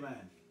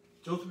 Amen.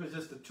 Joseph is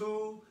just a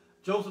tool.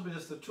 Joseph is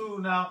just a tool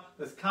now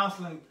that's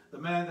counseling the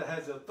man that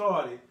has the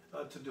authority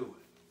to do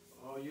it.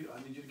 Oh,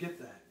 I need you to get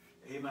that.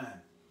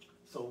 Amen.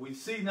 So we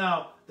see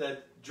now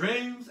that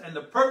dreams and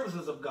the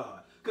purposes of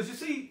God. Because you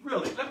see,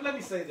 really, let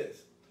me say this.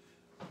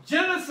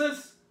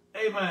 Genesis,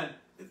 amen,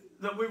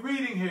 that we're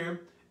reading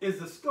here is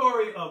the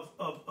story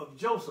of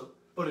Joseph,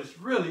 but it's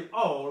really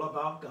all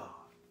about God.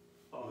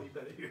 Oh, you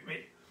better hear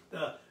me.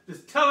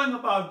 It's telling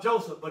about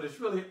Joseph, but it's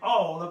really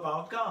all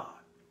about God.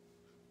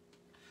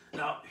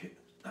 Now,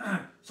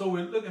 so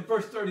we look at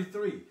verse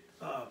 33,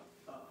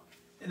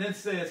 and it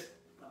says,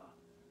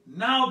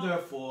 now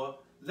therefore,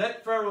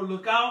 let Pharaoh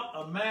look out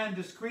a man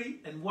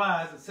discreet and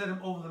wise, and set him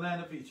over the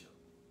land of Egypt.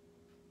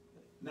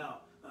 Now,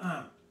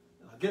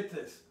 get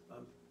this.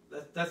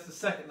 That's the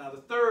second. Now,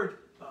 the third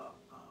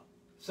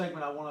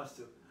segment I want us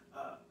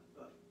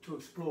to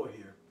explore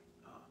here.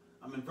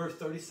 I'm in verse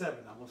 37.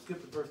 I'm going to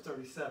skip to verse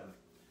 37.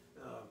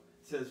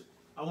 It says,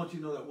 I want you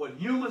to know that what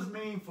humans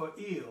mean for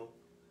ill,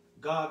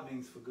 God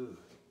means for good.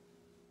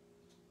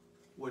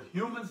 What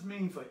humans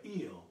mean for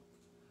ill,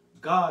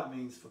 God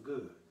means for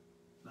good.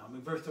 Now, I'm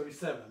in verse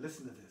 37.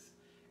 Listen to this.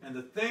 And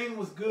the thing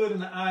was good in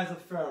the eyes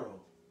of Pharaoh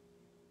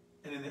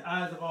and in the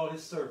eyes of all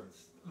his servants.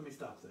 Let me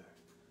stop there.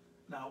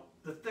 Now,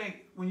 the thing,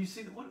 when you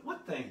see,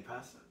 what thing,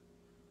 Pastor?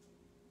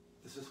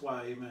 This is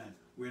why, amen,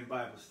 we're in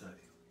Bible study.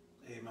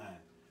 Amen.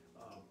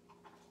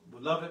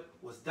 Beloved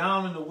was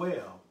down in the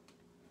well,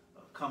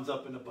 comes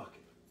up in the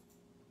bucket.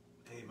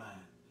 Amen.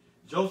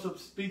 Joseph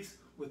speaks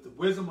with the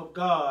wisdom of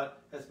God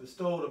has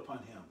bestowed upon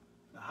him.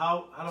 Now,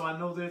 how do I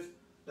know this?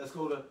 Let's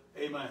go to,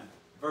 amen,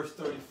 verse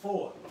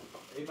 34.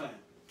 Amen.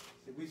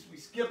 We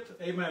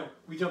skipped, amen,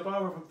 we jumped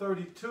over from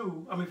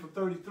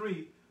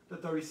 33 to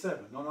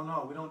 37.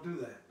 No, we don't do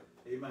that.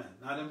 Amen.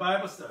 Not in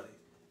Bible study.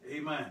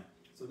 Amen.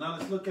 So now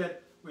let's look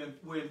at,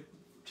 we're in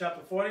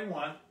chapter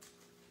 41.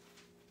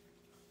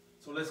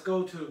 So let's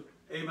go to,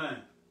 amen,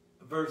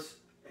 verse,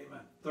 amen,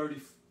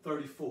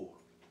 34.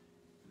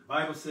 The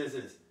Bible says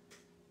this.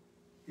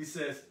 He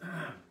says,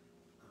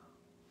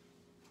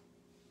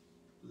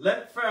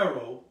 let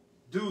Pharaoh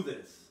do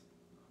this.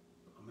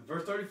 I'm in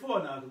verse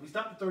 34 now. We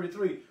stopped at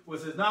 33. Where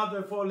it says, now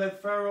therefore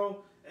let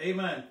Pharaoh,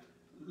 amen,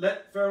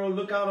 let Pharaoh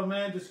look out a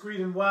man discreet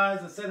and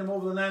wise and set him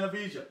over the land of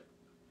Egypt.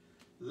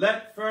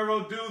 Let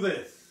Pharaoh do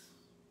this.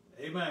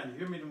 Amen. You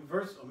hear me?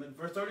 I'm in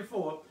verse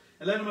 34.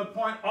 And let him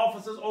appoint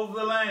officers over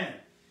the land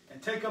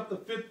and take up the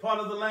fifth part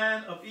of the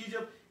land of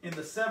Egypt in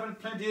the 7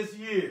 plenteous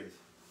years.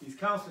 He's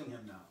counseling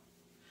him now.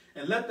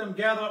 And let them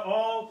gather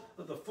all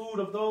of the food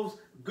of those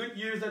good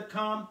years that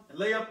come, and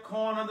lay up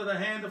corn under the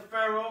hand of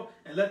Pharaoh,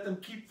 and let them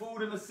keep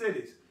food in the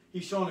cities.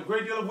 He's showing a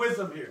great deal of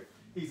wisdom here.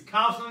 He's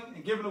counseling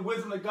and giving the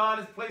wisdom that God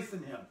has placed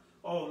in him.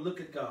 Oh,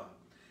 look at God.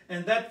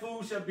 And that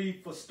food shall be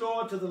for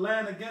store to the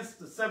land against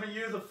the 7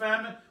 years of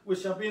famine,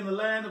 which shall be in the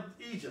land of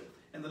Egypt,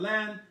 and the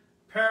land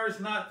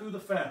perish not through the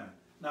famine.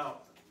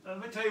 Now,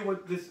 let me tell you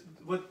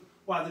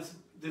why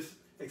this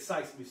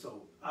excites me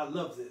so. I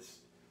love this.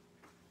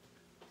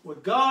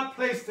 What God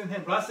placed in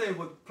him, but I say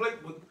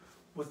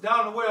what's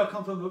down the well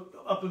comes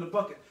up in the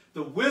bucket.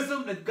 The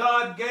wisdom that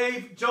God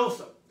gave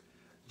Joseph.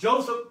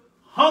 Joseph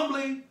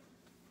humbly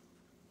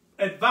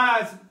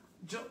advised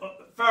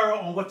Pharaoh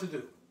on what to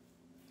do.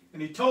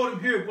 And he told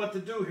him here what to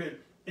do here.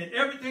 And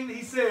everything that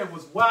he said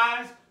was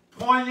wise,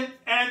 poignant,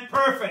 and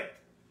perfect.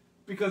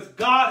 Because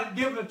God had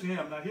given it to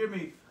him. Now hear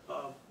me,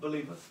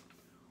 believers.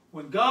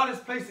 When God has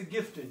placed a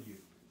gift in you,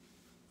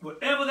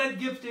 whatever that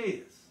gift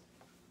is,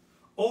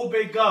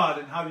 obey God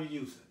in how you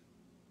use it.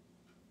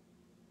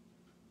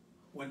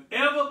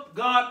 Whenever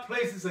God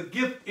places a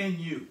gift in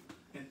you,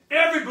 and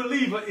every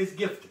believer is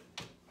gifted.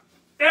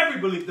 Every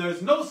believer. There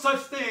is no such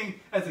thing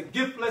as a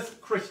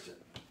giftless Christian.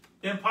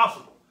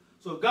 Impossible.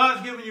 So if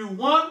God's given you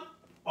 1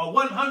 or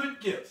 100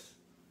 gifts,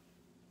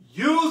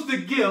 use the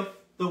gift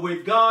the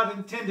way God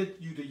intended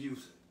you to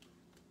use it.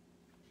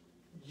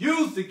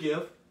 Use the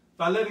gift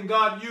by letting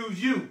God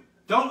use you.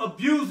 Don't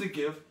abuse the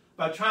gift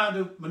by trying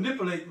to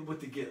manipulate with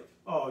the gift.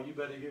 Oh, you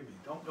better hear me.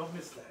 Don't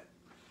miss that.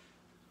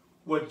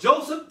 What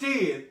Joseph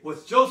did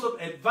was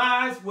Joseph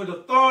advised with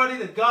authority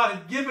that God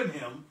had given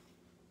him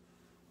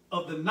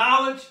of the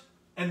knowledge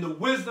and the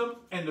wisdom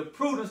and the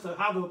prudence of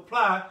how to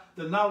apply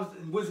the knowledge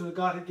and wisdom that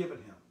God had given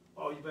him.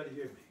 Oh, you better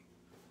hear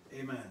me.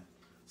 Amen.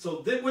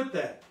 So with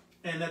that,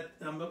 and that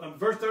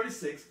verse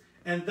 36,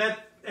 and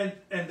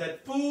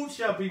that food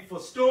shall be for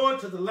store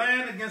to the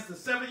land against the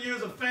 7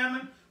 years of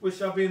famine, which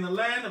shall be in the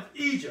land of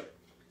Egypt,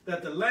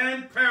 that the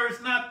land perish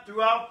not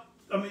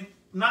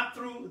not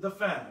through the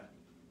famine.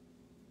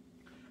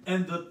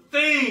 And the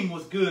thing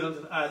was good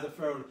unto the eyes of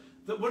Pharaoh.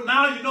 Well,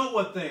 now you know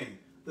what thing.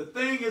 The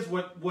thing is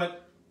what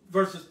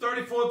verses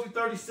 34 through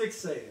 36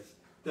 says.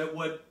 That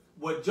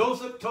what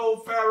Joseph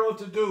told Pharaoh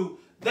to do,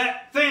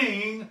 that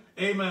thing,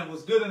 amen,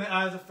 was good in the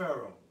eyes of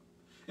Pharaoh.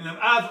 In the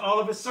eyes of all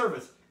of his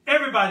servants.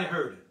 Everybody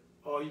heard it.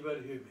 Oh, you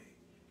better hear me.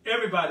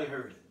 Everybody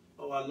heard it.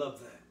 Oh, I love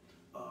that.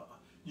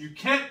 You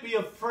can't be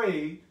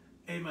afraid,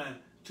 amen,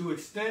 to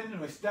extend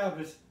and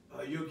establish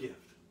your gift.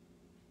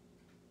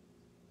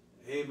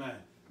 Amen.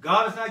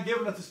 God has not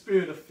given us the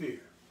spirit of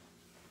fear.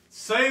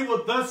 Say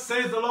what thus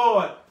says the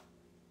Lord.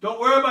 Don't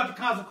worry about the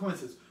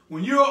consequences.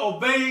 When you're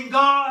obeying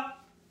God,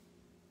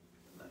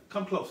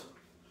 come closer.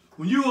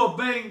 When you're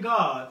obeying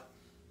God,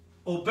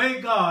 obey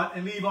God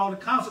and leave all the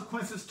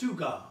consequences to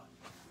God.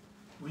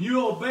 When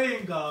you're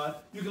obeying God,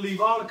 you can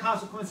leave all the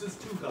consequences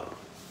to God.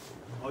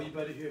 Oh, you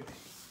better hear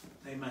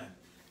me. Amen.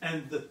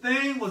 And the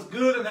thing was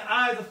good in the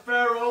eyes of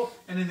Pharaoh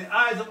and in the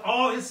eyes of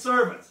all his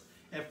servants.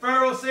 And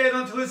Pharaoh said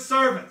unto his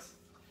servants,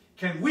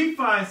 can we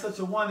find such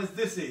a one as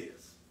this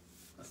is?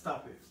 Let's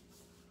stop here.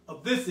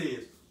 Of this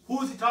is. Who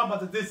is he talking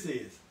about that this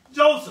is?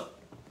 Joseph.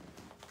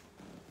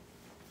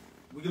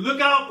 We can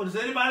look out, but is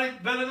anybody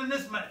better than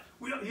this man?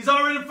 He's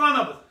already in front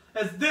of us.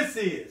 As this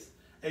is.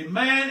 A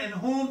man in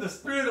whom the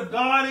Spirit of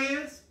God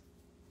is.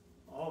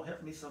 Oh,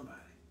 help me somebody.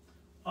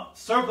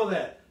 Circle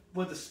that.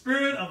 What the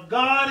Spirit of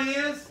God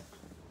is.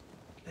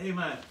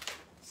 Amen.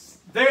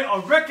 They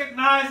are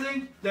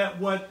recognizing that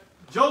what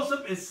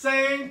Joseph is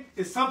saying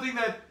is something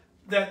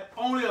that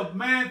only a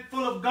man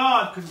full of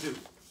God can do.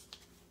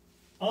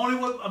 Only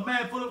what a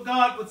man full of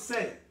God would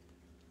say.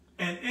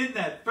 And in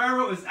that,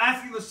 Pharaoh is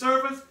asking the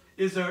servants,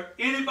 is there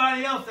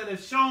anybody else that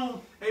has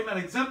shown, amen,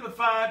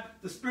 exemplified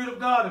the Spirit of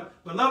God? And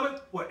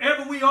beloved,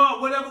 wherever we are,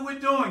 whatever we're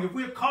doing, if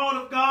we're called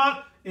of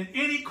God, in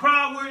any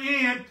crowd we're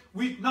in,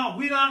 we're not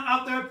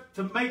out there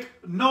to make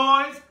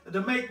noise,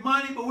 to make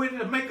money, but we're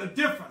to make a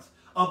difference.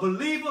 A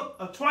believer,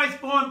 a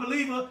twice-born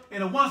believer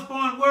in a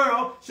once-born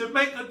world should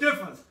make a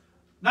difference.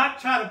 Not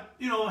try to,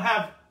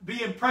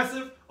 be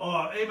impressive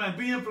or, amen,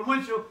 be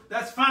influential.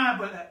 That's fine,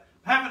 but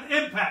have an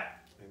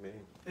impact. Amen.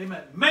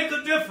 Amen. Make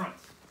a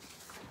difference.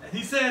 And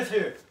he says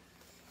here,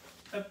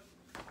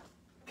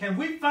 can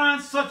we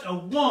find such a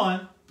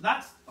one,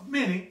 not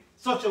many,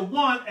 such a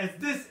one as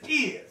this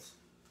is?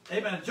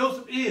 Amen.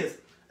 Joseph is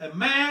a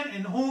man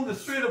in whom the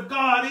Spirit of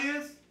God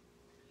is.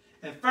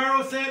 And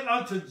Pharaoh said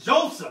unto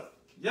Joseph,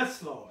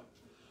 yes, Lord,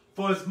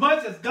 for as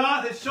much as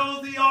God has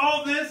shown thee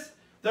all this,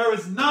 there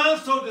is none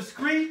so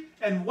discreet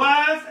and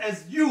wise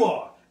as you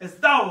are, as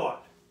thou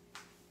art.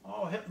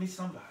 Oh, help me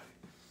somebody.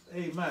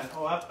 Amen.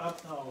 Oh,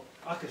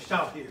 I could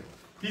shout here.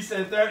 He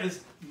said, there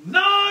is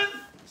none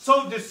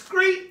so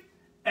discreet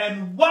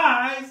and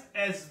wise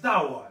as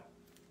thou art.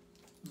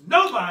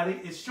 Nobody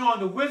is showing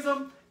the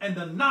wisdom and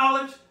the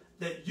knowledge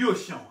that you're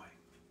showing.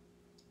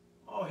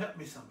 Oh, help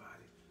me somebody.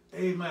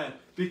 Amen.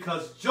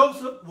 Because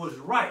Joseph was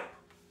ripe.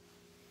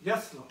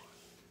 Yes, Lord.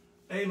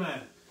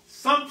 Amen.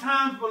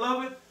 Sometimes,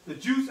 beloved, the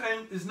juice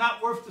is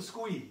not worth the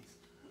squeeze.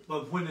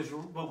 But when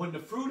the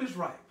fruit is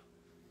ripe,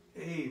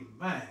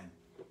 amen.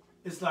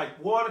 It's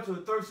like water to a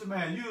thirsty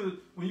man.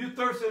 When you're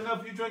thirsty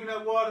enough, you're drinking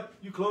that water,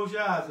 you close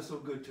your eyes, it's so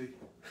good to you.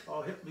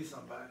 Oh, help me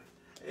somebody.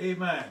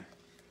 Amen.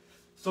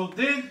 So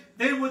then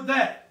with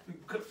that,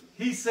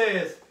 he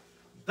says,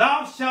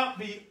 thou shalt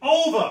be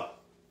over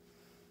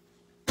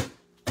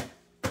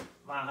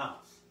my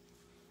house.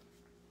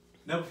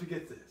 Never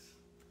forget this.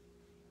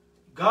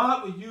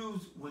 God will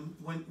use,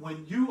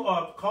 when you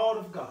are called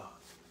of God,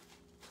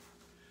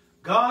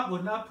 God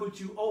will not put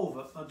you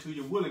over until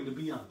you're willing to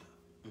be under.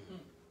 Mm-hmm.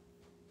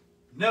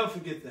 Never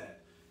forget that.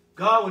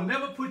 God will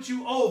never put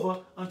you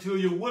over until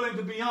you're willing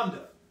to be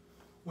under.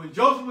 When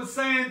Joseph was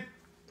saying,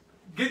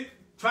 he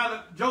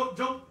tried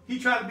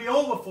to be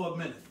over for a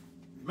minute.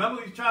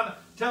 Remember, he was trying to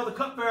tell the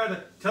cupbearer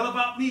to tell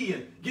about me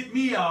and get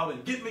me out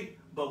and get me.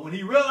 But when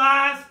he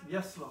realized,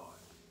 yes, Lord,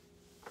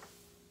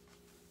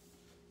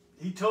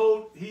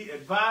 he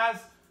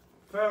advised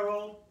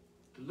Pharaoh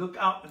to look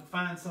out and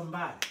find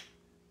somebody.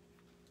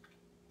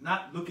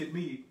 Not look at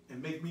me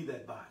and make me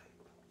that body.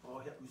 Oh,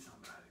 help me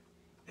somebody.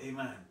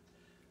 Amen.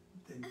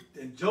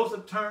 Then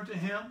Joseph turned to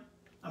him.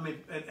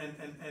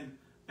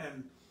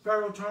 And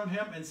Pharaoh turned to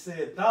him and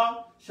said,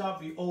 thou shalt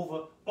be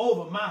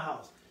over my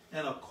house.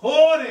 And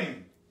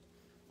according,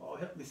 oh,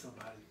 help me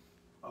somebody,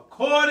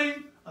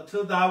 according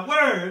unto thy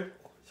word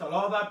shall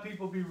all thy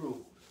people be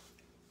ruled.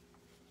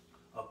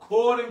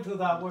 According to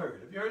thy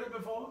word. Have you heard it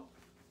before?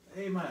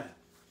 Amen.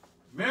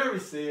 Mary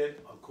said,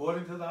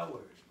 according to thy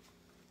word.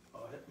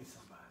 Oh, help me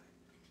somebody.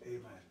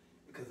 Amen.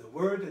 Because the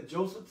word that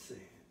Joseph said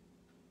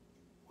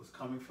was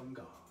coming from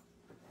God.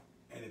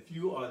 And if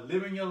you are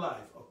living your life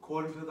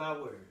according to thy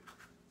word,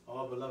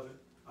 oh, beloved,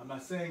 I'm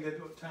not saying that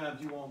at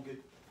times you won't get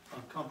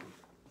uncomfortable,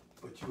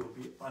 but you will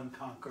be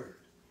unconquered.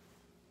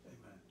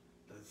 Amen.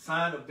 The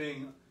sign of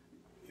being,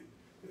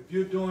 if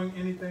you're doing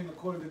anything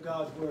according to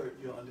God's word,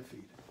 you're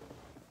undefeated.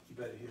 You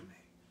better hear me.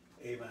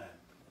 Amen.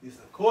 It's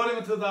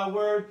according to thy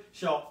word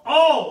shall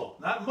all,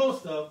 not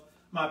most of,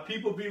 my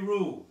people be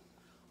ruled.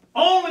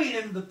 Only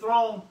in the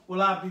throne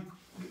will I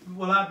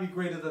be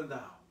greater than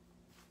thou.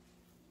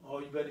 Oh,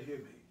 you better hear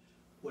me.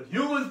 What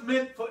humans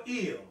meant for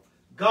ill,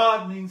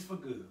 God means for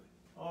good.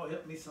 Oh,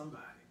 help me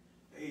somebody.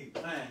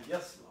 Amen.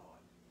 Yes, Lord.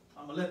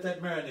 I'm going to let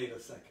that marinate a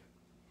second.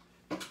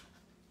 I'm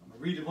going to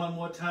read it one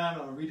more time.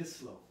 I'm going to read it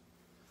slow.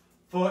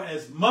 For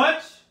as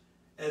much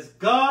as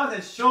God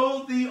has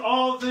showed thee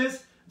all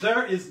this,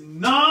 there is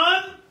nobody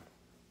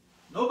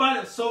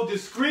so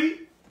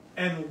discreet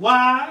and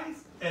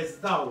wise as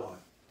thou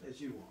art, as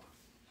you are.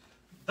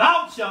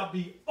 Thou shalt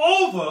be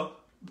over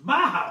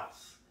my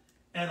house,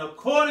 and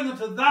according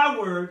unto thy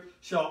word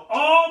shall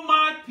all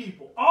my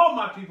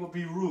people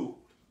be ruled.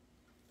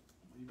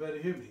 You better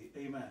hear me.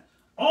 Amen.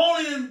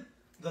 Only in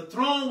the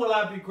throne will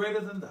I be greater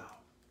than thou.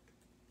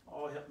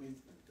 Oh, help me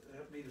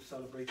to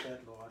celebrate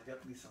that, Lord.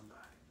 Help me somebody.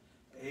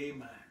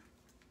 Amen.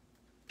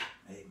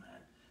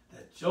 Amen.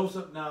 That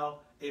Joseph now,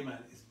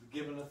 amen, is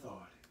given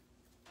authority.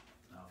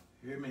 Now,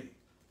 hear me.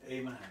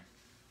 Amen.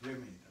 Hear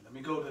me. Now, let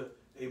me go to,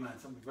 amen,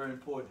 something very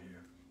important here.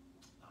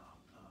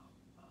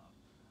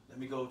 Let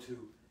me go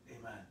to,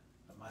 amen,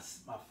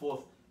 my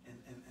fourth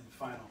and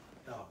final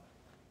thought.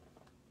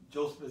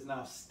 Joseph is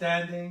now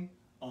standing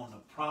on the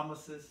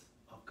promises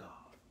of God.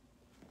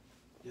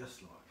 Yes,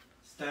 Lord.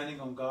 Standing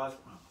on God's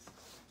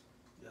promises.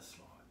 Yes,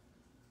 Lord.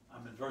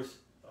 I'm in verse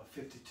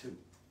 52.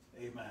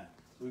 Amen.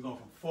 So we're going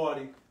from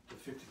 40 to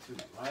 52,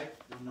 right?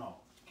 No,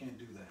 can't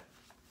do that.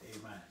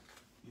 Amen.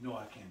 You know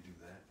I can't do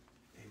that.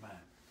 Amen.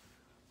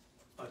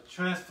 A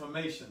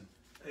transformation,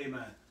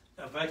 amen,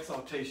 of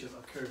exaltation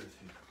occurs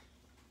here.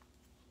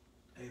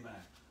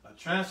 Amen. A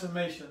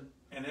transformation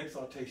and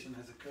exaltation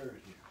has occurred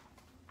here.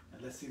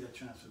 And let's see that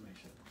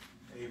transformation.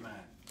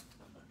 Amen.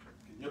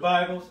 In your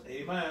Bibles,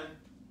 amen.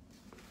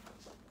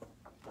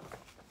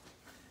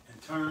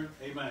 And turn,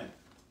 amen.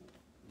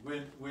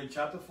 We're in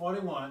chapter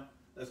 41.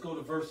 Let's go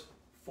to verse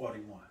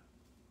 41.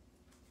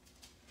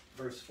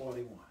 Verse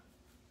 41.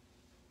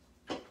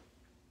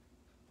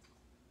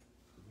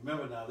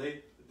 Remember now,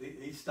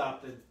 he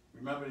stopped and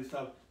remember he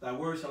stopped. Thy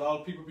word shall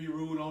all people be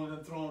ruled on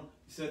the throne.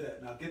 He said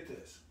that. Now get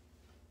this.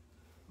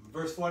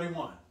 Verse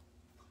 41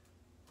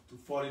 to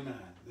 49.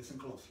 Listen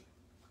closely.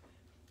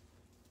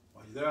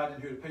 Are you there? I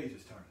didn't hear the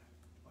pages turning.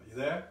 Are you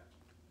there?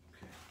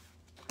 Okay.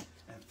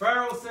 And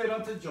Pharaoh said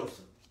unto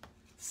Joseph,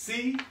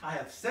 see, I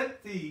have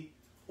set thee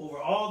over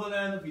all the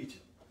land of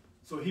Egypt.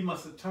 So he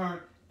must have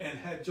turned and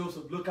had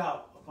Joseph look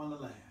out upon the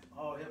land.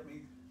 Oh, help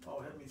me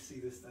see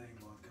this thing,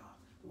 Lord God,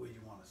 the way you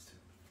want us to.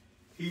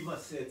 He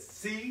must have said,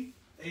 see,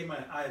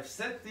 amen, I have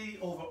set thee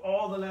over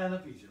all the land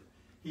of Egypt.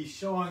 He's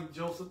showing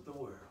Joseph the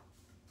world.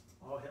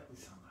 Oh, help me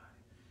somebody.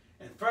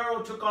 And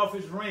Pharaoh took off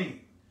his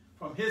ring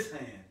from his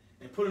hand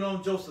and put it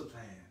on Joseph's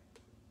hand.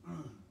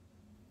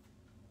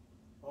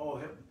 Oh,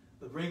 help me.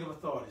 The ring of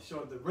authority.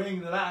 Show the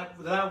ring that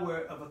I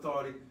wear of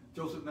authority,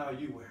 Joseph, now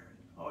you wear it.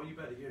 Oh, you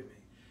better hear me.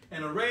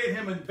 And arrayed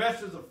him in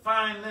vestures of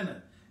fine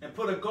linen and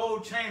put a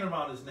gold chain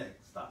around his neck.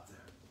 Stop there.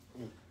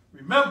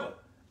 Remember,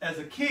 as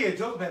a kid,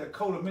 Joseph had a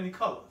coat of many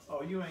colors.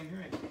 Oh, you ain't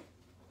hearing me.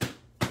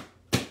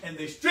 And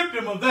they stripped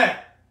him of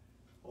that.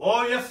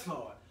 Oh, yes,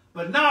 Lord.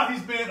 But now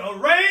he's being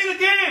arrayed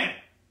again.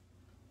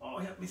 Oh,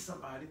 help me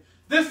somebody.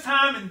 This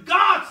time in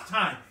God's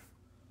timing.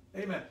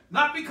 Amen.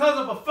 Not because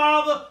of a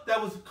father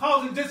that was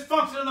causing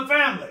dysfunction in the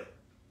family.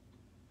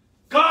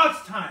 God's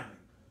timing.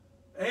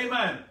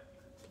 Amen.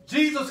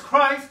 Jesus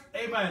Christ,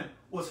 amen,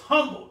 was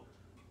humbled.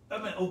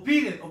 Amen.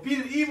 Obedient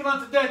even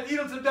unto death,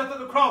 even to the death of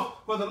the cross,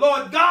 where the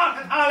Lord God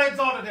had highly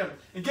exalted him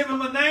and given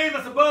him a name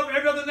that's above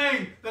every other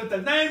name, that at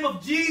the name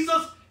of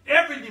Jesus,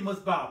 every knee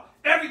must bow,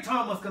 every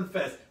tongue must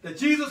confess that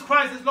Jesus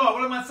Christ is Lord.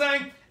 What am I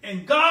saying?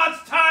 In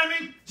God's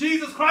timing,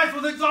 Jesus Christ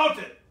was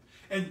exalted.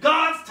 In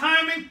God's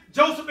timing,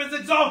 Joseph is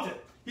exalted.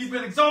 He's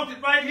been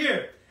exalted right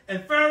here.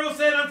 And Pharaoh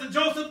said unto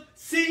Joseph,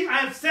 see, I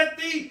have set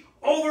thee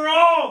over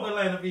all the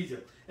land of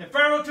Egypt. And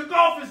Pharaoh took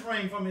off his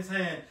ring from his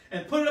hand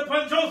and put it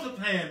upon Joseph's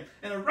hand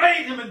and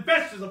arrayed him in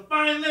vestures of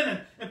fine linen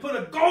and put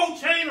a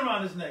gold chain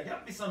around his neck.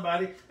 Help me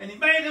somebody. And he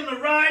made him to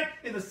ride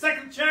in the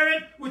second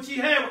chariot which he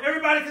had where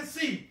everybody could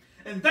see.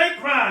 And they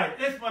cried,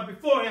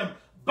 before him,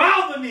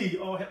 bow the knee.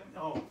 Oh, help me.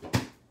 Oh.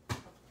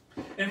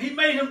 And he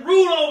made him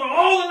rule over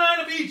all the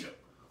land of Egypt.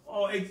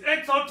 Oh,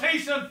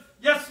 exaltation,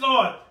 yes,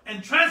 Lord,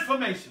 and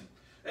transformation.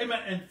 Amen.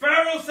 And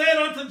Pharaoh said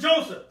unto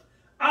Joseph,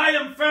 I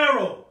am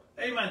Pharaoh.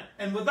 Amen.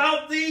 And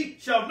without thee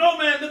shall no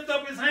man lift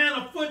up his hand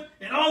or foot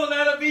in all the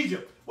land of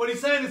Egypt. What he's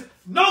saying is,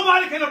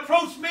 nobody can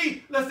approach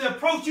me unless they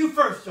approach you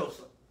first,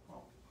 Joseph.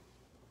 Oh.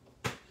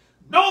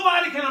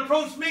 Nobody can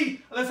approach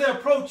me unless they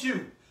approach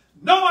you.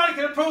 Nobody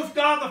can approach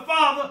God the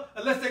Father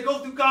unless they go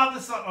through God the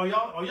Son. Are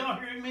y'all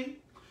hearing me?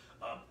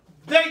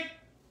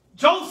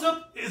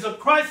 Joseph is a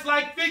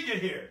Christ-like figure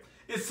here.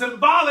 It's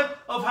symbolic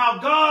of how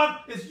God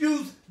has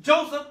used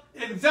Joseph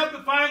in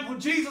exemplifying who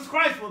Jesus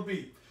Christ will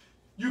be.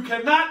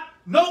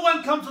 No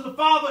one comes to the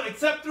Father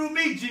except through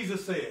me,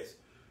 Jesus says.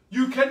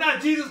 You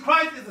cannot. Jesus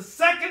Christ is the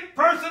second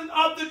person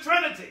of the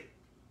Trinity.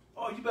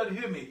 Oh, you better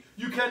hear me.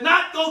 You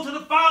cannot go to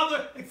the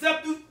Father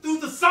except through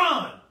the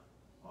Son.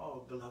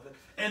 Oh, beloved.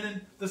 And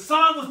then the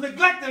Son was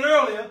neglected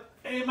earlier.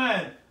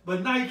 Amen.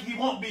 But now he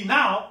won't be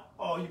now.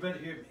 Oh, you better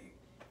hear me.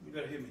 You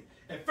better hear me.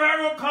 And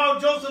Pharaoh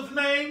called Joseph's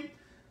name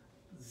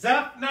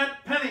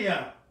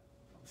Zaphnath-Paneah.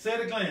 Say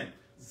it again.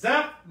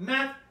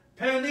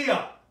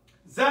 Zaphnath-Paneah.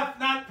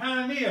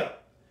 Zaphnath-Paneah.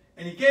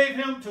 And he gave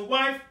him to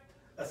wife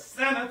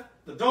Asenath,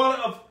 the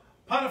daughter of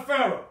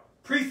Potiphar,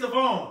 priest of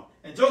On.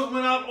 And Joseph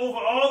went out over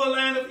all the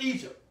land of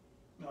Egypt.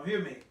 Now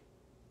hear me.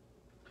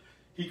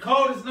 He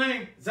called his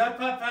name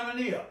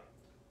Zaphnath-Paneah.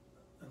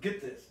 Get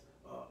this.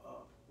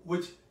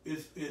 Which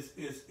is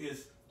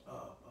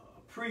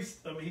a priest.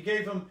 I mean, he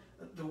gave him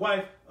the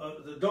wife,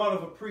 the daughter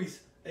of a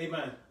priest,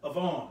 amen, of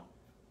On.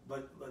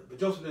 But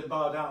Joseph didn't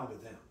bow down to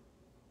them.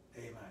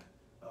 Amen.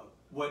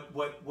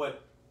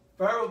 What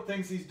Pharaoh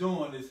thinks he's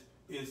doing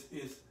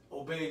is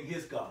obeying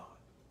his God.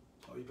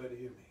 Oh, you better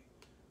hear me.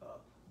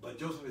 But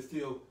Joseph is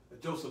still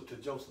Joseph to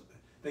Joseph.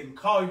 They can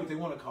call you what they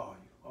want to call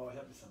you. Oh,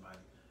 help me somebody.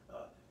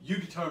 You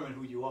determine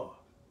who you are.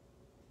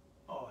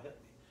 Oh, help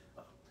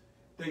me.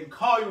 They can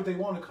call you what they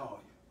want to call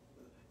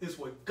you. It's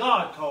what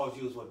God calls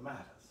you is what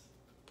matters.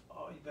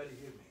 Oh, you better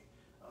hear me.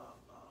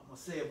 I'm going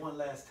to say it one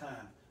last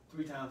time,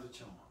 3 times a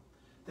charm.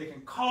 They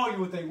can call you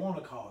what they want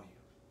to call you.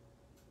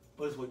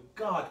 But it's what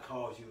God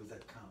calls you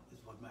that counts, is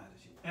what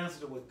matters. You answer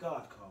to what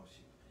God calls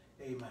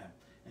you. Amen.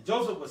 And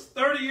Joseph was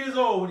 30 years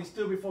old when he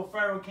stood before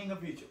Pharaoh, king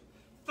of Egypt.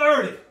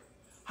 30.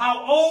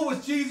 How old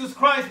was Jesus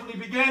Christ when he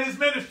began his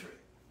ministry?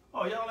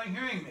 Oh, y'all ain't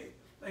hearing me.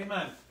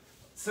 Amen.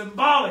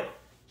 Symbolic.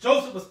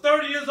 Joseph was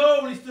 30 years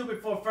old when he stood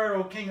before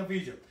Pharaoh, king of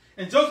Egypt.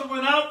 And Joseph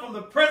went out from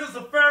the presence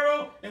of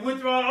Pharaoh and went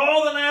throughout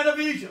all the land of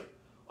Egypt.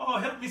 Oh,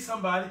 help me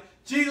somebody.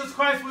 Jesus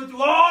Christ went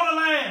through all the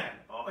land.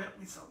 Oh, help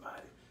me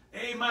somebody.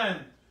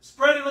 Amen.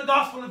 Spreading the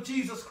gospel of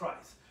Jesus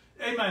Christ.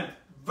 Amen.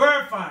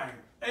 Verifying.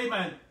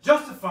 Amen.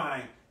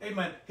 Justifying.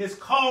 Amen. His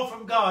call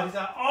from God. He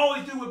said, I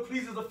always do what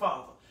pleases the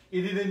Father.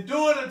 He didn't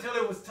do it until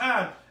it was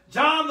time.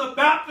 John the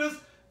Baptist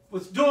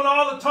was doing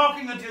all the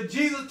talking until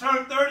Jesus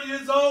turned 30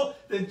 years old.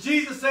 Then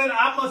Jesus said,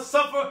 I must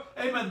suffer,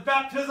 amen,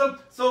 baptism,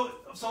 so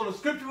the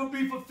scripture will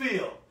be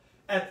fulfilled.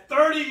 At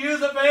 30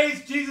 years of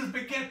age, Jesus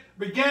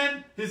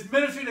began his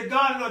ministry that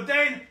God had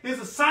ordained, his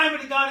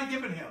assignment that God had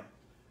given him.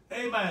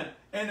 Amen.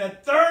 And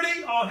at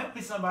 30, oh, help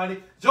me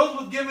somebody,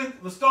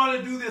 Joseph was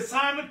starting to do the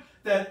assignment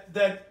that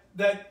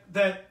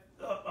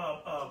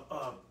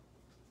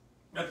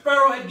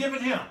Pharaoh had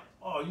given him.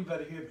 Oh, you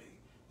better hear me.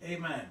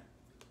 Amen.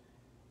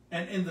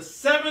 And in the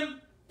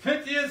 7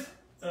 plenteous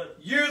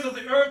years of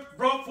the earth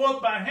brought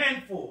forth by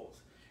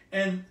handfuls.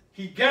 And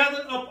he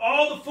gathered up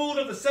all the food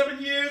of the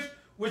 7 years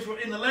which were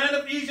in the land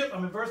of Egypt,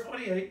 I'm in verse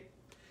 48,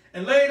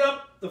 and laid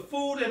up the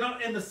food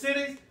in the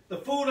cities, the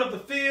food of the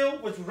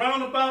field, which was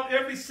round about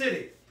every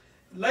city,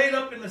 laid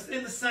up in the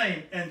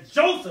same. And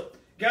Joseph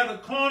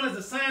gathered corn as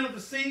the sand of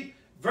the sea,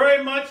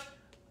 very much,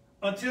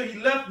 until he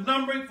left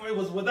numbering, for it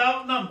was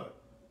without number.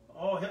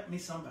 Oh, help me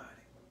somebody.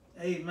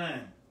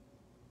 Amen.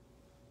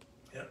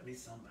 Help me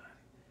somebody.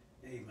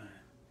 Amen.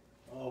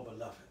 Oh,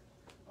 beloved.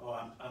 Oh,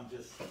 I'm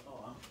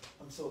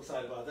so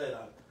excited about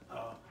that. I'm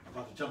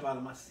about to jump out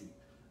of my seat.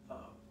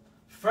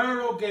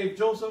 Pharaoh gave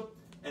Joseph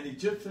an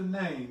Egyptian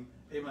name,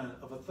 amen,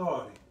 of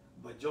authority,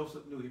 but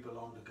Joseph knew he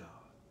belonged to God.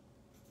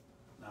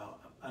 Now,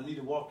 I need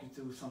to walk you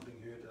through something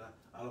here that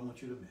I don't want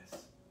you to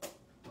miss.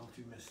 Don't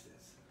you miss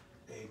this.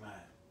 Amen.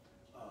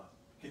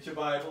 Get your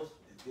Bibles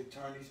and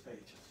turn these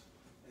pages.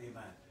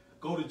 Amen.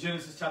 Go to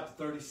Genesis chapter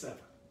 37.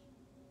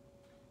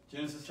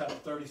 Genesis chapter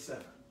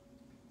 37.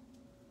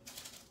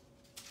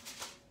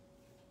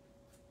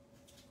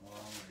 Oh, I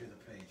want to hear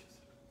the pages.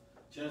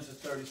 Genesis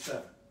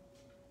 37.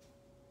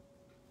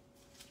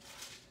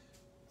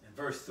 And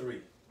verse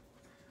 3.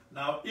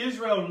 Now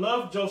Israel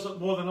loved Joseph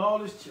more than all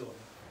his children,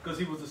 because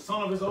he was the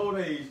son of his old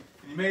age,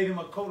 and he made him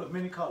a coat of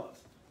many colors.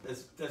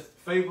 That's the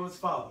favor of his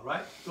father,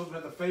 right? Joseph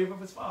had the favor of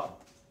his father,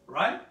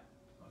 right?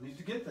 I need you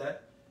to get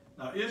that.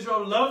 Now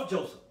Israel loved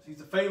Joseph. He's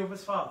the favor of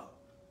his father.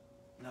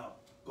 Now,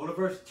 go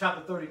to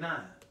chapter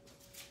 39.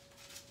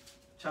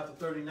 Chapter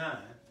 39.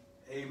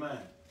 Amen.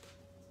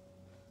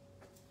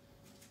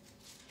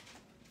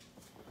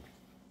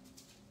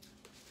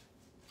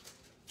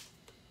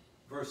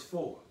 Verse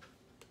 4.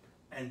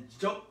 And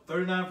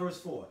 39 verse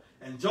 4.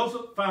 And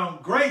Joseph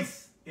found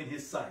grace in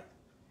his sight.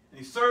 And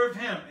he served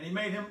him, and he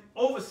made him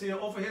overseer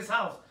over his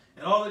house.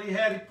 And all that he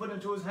had, he put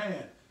into his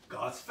hand.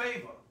 God's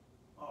favor.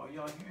 Oh,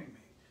 y'all hearing me?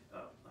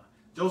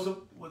 Joseph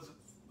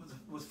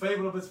was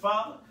favored of his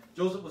father.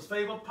 Joseph was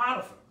favored of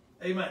Potiphar.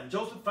 Amen.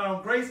 Joseph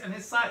found grace in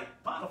his sight,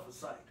 Potiphar's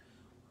sight.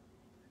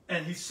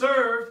 And he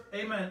served,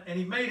 amen, and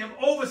he made him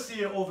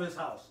overseer over his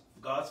house.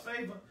 God's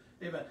favor.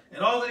 Amen.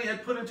 And all that he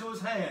had put into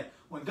his hand.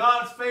 When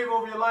God's favor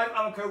over your life,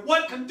 I don't care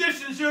what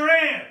conditions you're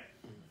in.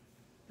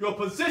 Your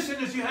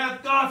position is you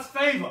have God's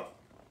favor.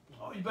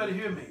 Oh, you better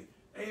hear me.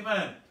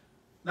 Amen.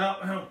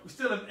 Now, we're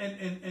still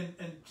in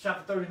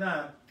chapter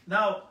 39.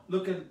 Now,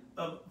 look at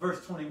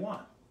verse 21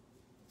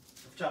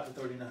 of chapter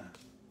 39.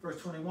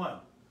 Verse 21.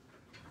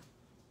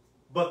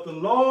 But the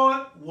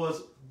Lord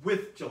was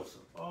with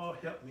Joseph. Oh,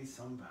 help me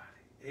somebody.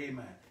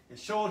 Amen. And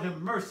showed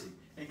him mercy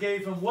and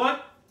gave him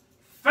what?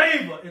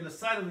 Favor in the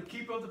sight of the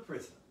keeper of the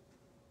prison.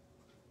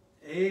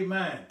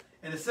 Amen.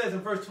 And it says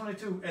in verse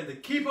 22, and the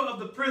keeper of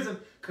the prison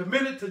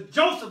committed to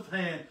Joseph's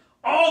hand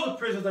all the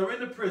prisoners that were in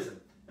the prison.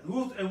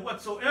 And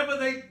whatsoever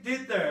they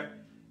did there,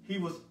 he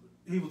was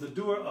a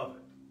doer of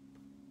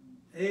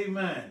it.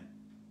 Amen.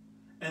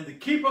 And the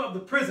keeper of the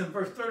prison,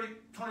 verse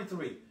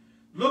 23,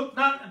 looked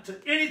not into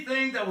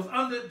anything that was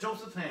under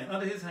Joseph's hand,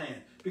 under his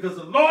hand, because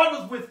the Lord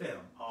was with him.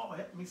 Oh,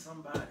 help me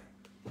somebody.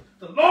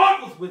 The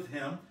Lord was with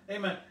him.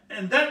 Amen.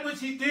 And that which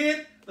he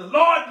did, the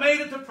Lord made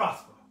it to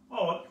prosper.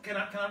 Oh, can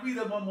I read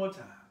that one more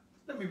time?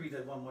 Let me read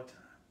that one more time.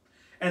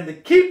 And the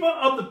keeper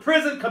of the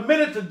prison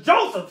committed to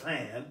Joseph's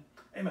hand,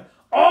 amen,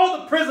 all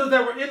the prisoners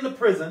that were in the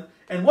prison,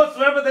 and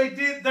whatsoever they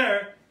did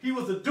there, he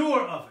was a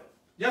doer of it.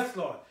 Yes,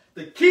 Lord.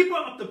 The keeper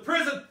of the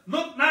prison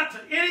looked not to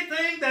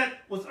anything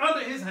that was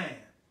under his hand.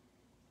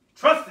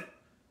 Trusted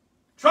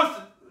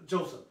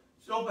Joseph.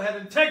 Joseph had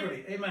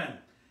integrity. Amen.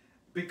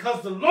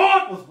 Because the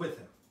Lord was with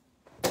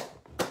him.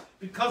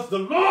 Because the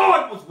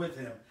Lord was with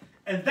him.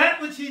 And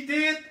that which he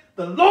did,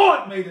 the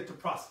Lord made it to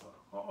prosper.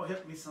 Oh,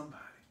 help me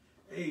somebody.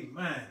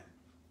 Amen.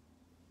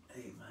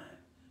 Amen.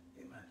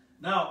 Amen.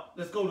 Now,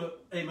 let's go to,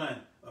 amen,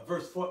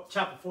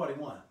 chapter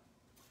 41.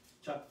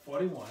 Chapter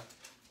 41.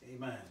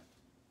 Amen.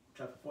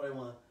 Chapter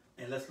 41.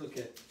 And let's look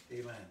at,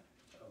 amen,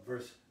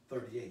 verse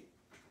 38.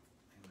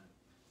 Amen.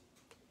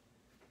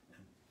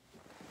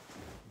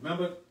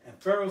 Remember, and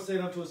Pharaoh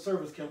said unto his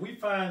servants, can we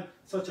find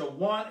such a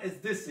one as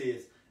this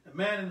is, a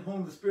man in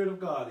whom the Spirit of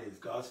God is?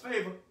 God's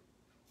favor.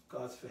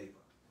 God's favor.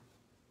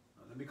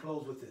 Now, let me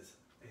close with this.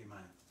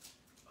 Amen.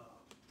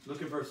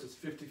 Look at verses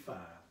 55.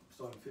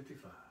 Starting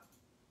 55.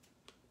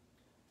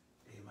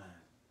 Amen.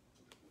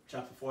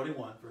 Chapter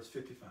 41, verse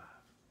 55.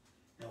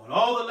 And when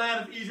all the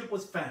land of Egypt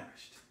was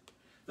famished,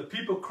 the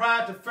people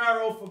cried to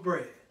Pharaoh for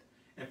bread.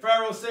 And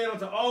Pharaoh said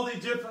unto all the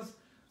Egyptians,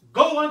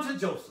 go unto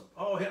Joseph.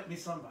 Oh, help me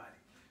somebody.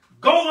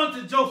 Go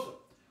unto Joseph,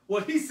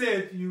 what he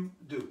said you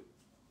do.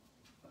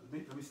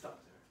 Let me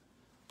stop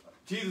there.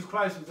 Jesus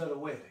Christ was at a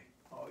wedding.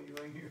 Oh, you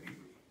ain't hearing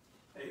me.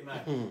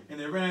 Amen. And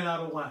they ran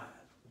out of wine.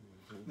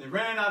 They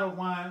ran out of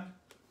wine.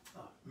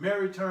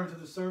 Mary turned to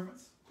the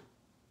servants.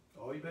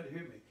 Oh, you better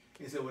hear me.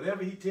 He said,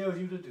 whatever he tells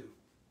you to do,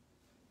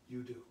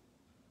 you do.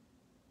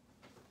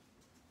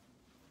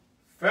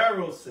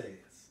 Pharaoh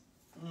says,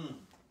 and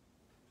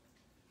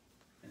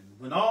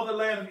when all the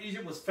land of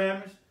Egypt was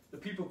famished, the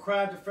people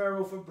cried to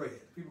Pharaoh for bread.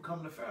 The people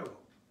coming to Pharaoh,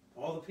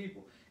 all the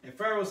people. And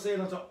Pharaoh said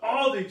unto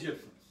all the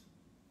Egyptians,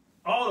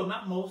 all of them,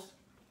 not most,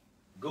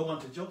 go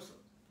unto Joseph.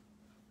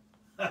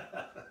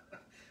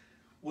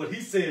 What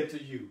he said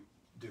to you,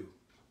 do.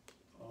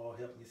 Oh,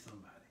 help me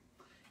somebody.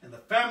 And the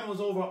famine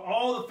was over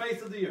all the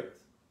face of the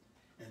earth.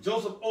 And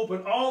Joseph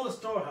opened all the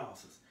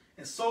storehouses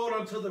and sold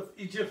unto the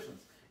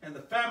Egyptians. And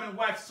the famine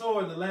waxed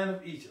sore in the land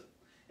of Egypt.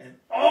 And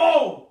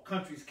all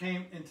countries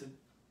came into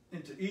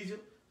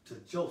Egypt to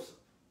Joseph.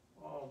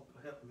 Oh,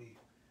 help me.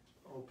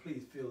 Oh,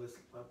 please feel this,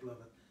 my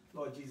beloved.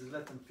 Lord Jesus,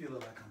 let them feel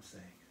it like I'm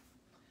saying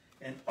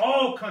it. And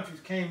all countries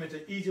came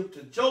into Egypt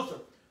to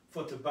Joseph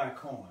for to buy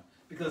corn,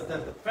 because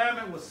that the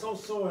famine was so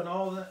sore in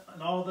all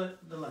the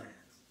lands.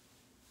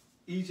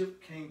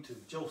 Egypt came to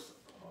Joseph.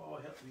 Oh,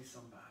 help me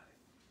somebody.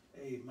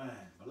 Amen.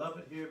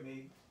 Beloved, hear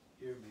me,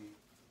 hear me,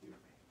 hear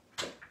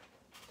me.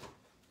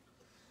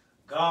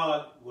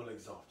 God will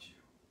exalt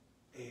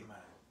you.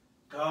 Amen.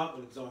 God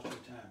will exalt your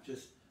time.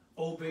 Just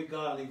obey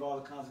God, leave all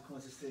the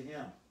consequences to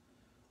him.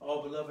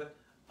 Oh, beloved,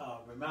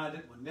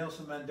 reminded when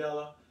Nelson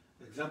Mandela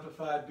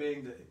exemplified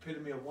being the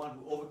epitome of one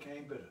who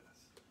overcame bitterness.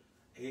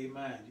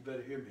 Amen. You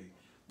better hear me.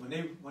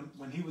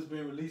 When he was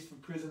being released from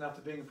prison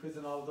after being in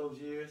prison all those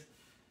years,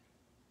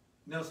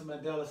 Nelson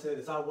Mandela said,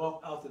 as I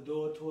walked out the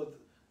door toward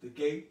the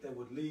gate that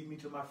would lead me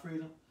to my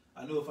freedom,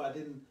 I knew if I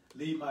didn't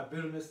leave my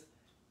bitterness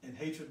and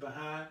hatred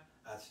behind,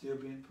 I'd still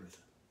be in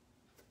prison.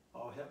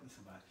 Oh, help me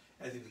somebody.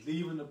 As he was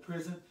leaving the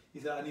prison, he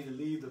said, I need to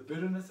leave the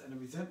bitterness and the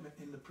resentment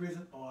in the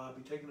prison, or I'll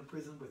be taking the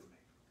prison with me.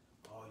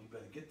 Oh, you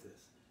better get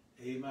this.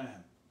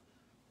 Amen.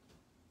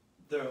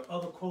 There are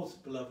other quotes,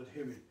 beloved,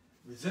 hear me.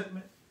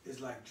 Resentment is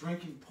like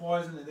drinking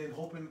poison and then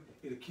hoping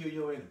it'll kill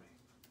your enemy.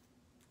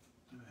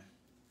 Amen.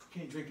 You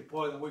can't drink the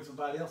poison and wait for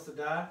somebody else to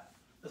die.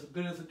 That's what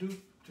bitterness will do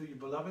to you,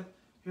 beloved.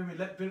 Hear me,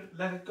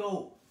 let it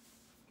go.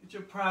 Get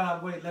your pride out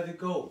of the way, let it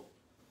go.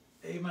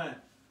 Amen.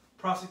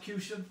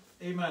 Prosecution,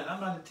 amen. I'm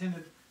not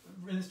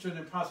interested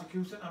in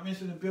prosecution. I'm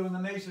interested in building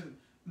a nation,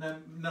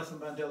 Nelson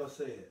Mandela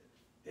said.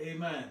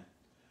 Amen.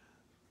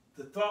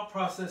 The thought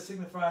process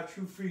signifies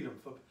true freedom.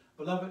 For,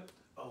 beloved,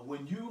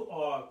 when you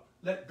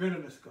let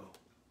bitterness go,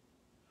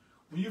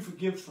 when you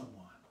forgive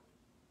someone,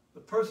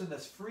 the person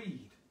that's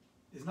freed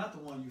is not the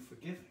one you're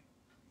forgiving.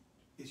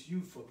 It's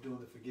you for doing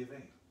the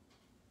forgiving.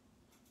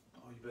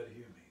 Oh, you better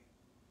hear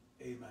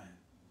me. Amen.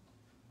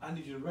 I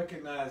need you to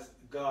recognize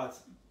God's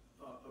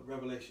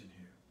revelation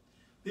here.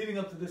 Leading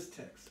up to this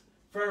text,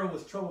 Pharaoh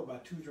was troubled by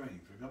two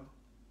dreams, remember?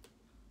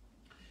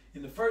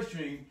 In the first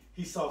dream,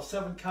 he saw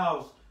 7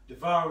 cows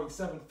devouring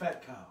 7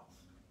 fat cows.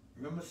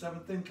 Remember, 7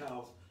 thin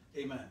cows?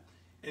 Amen.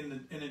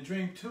 In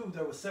dream 2,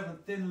 there were 7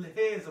 thin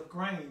heads of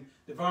grain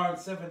devouring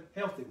 7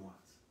 healthy ones.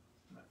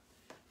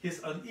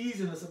 His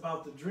uneasiness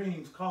about the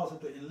dreams caused him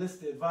to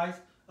enlist the advice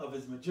of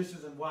his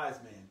magicians and wise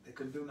men. They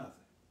couldn't do nothing.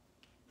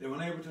 They were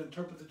unable to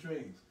interpret the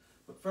dreams.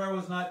 But Pharaoh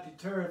was not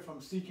deterred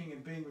from seeking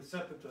and being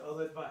receptive to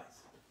other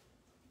advice.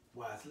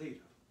 Wise leader.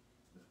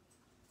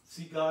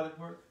 See God at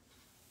work?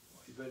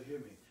 Well, you better hear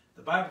me.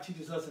 The Bible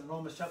teaches us in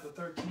Romans chapter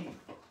 13.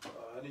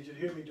 I need you to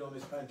hear me during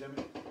this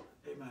pandemic.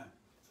 Amen.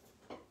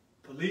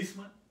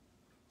 Policemen,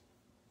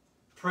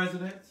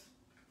 presidents,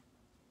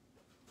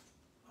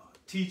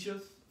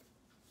 teachers,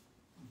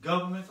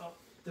 governments,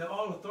 they're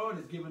all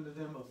authorities given to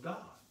them of God.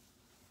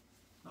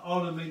 Now, all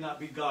of them may not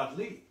be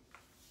godly,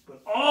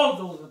 but all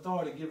those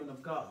authority given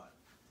of God.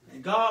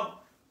 And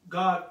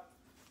God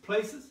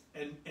places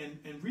and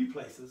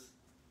replaces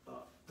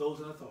those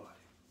in authority.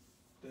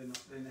 They're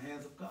in the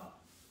hands of God.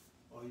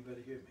 Oh, you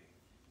better hear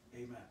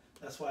me. Amen.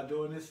 That's why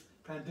during this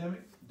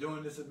pandemic,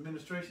 during this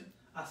administration,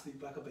 I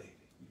sleep like a baby.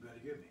 You better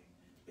hear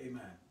me.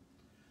 Amen.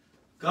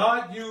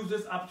 God used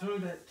this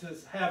opportunity to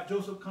have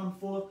Joseph come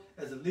forth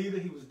as a leader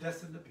he was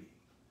destined to be.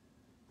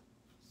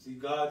 See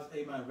God's,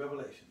 amen,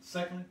 revelation.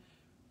 Secondly,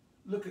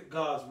 look at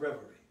God's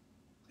reverie.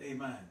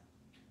 Amen.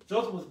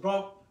 Joseph was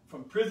brought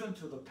from prison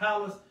to the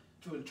palace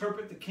to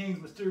interpret the king's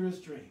mysterious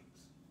dreams.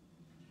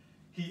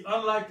 He,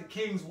 unlike the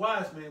king's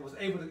wise men, was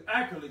able to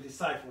accurately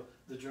decipher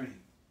the dream.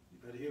 You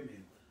better hear me.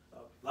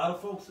 A lot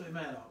of folks,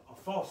 amen, are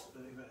false,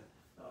 amen,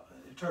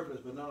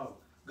 interpreters, but no.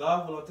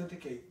 God will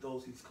authenticate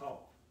those he's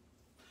called.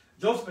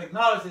 Joseph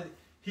acknowledged that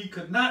he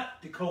could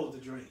not decode the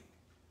dream.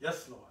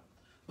 Yes, Lord.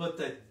 But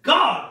that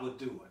God would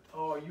do it.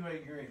 Oh, you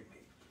ain't hearing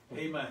me.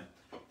 Amen.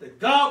 That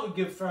God would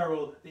give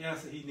Pharaoh the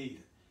answer he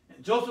needed.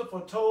 And Joseph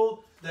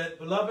foretold that,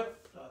 beloved,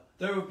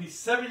 there would be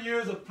 7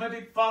 years of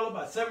plenty followed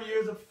by 7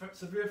 years of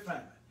severe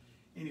famine.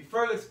 And he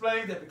further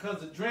explained that because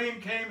the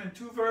dream came in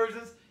 2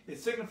 versions, it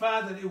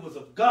signified that it was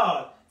of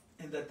God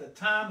and that the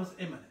time was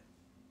imminent.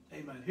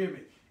 Amen. Hear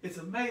me. It's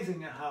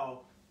amazing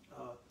how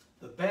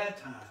the bad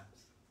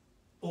times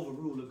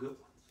overrule the good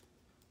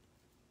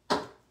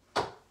ones.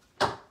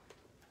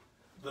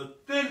 The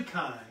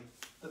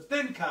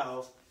thin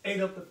cows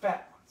ate up the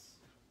fat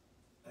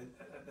ones.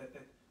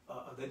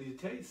 They need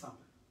to tell you something.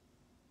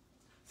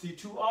 See,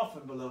 too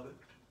often, beloved,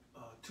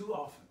 too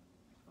often,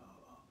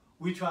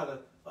 we try to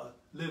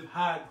live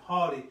high and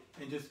hearty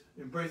and just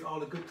embrace all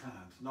the good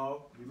times.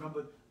 No,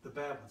 remember the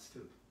bad ones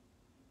too.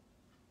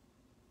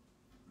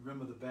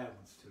 Remember the bad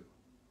ones too.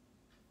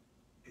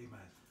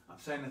 Amen. I'm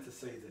saying that to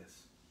say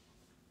this.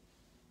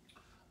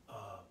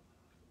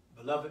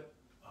 Beloved,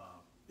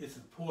 it's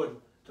important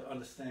to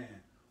understand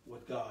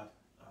what God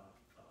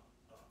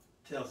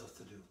tells us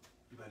to do.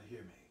 You better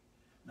hear me.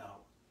 Now,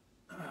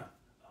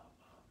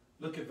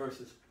 look at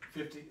verses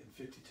 50 and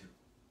 52.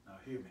 Now,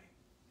 hear me.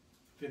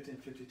 50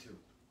 and 52.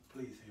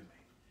 Please hear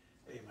me.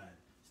 Amen.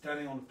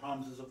 Standing on the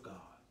promises of God.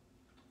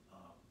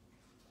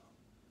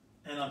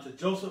 And unto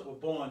Joseph were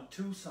born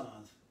 2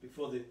 sons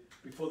before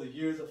the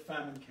years of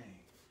famine came,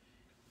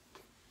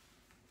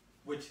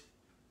 which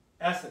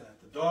Asenath,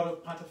 the daughter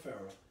of Potiphar,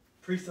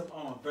 priest of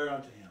On, bare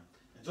unto him.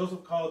 And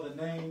Joseph called the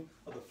name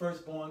of the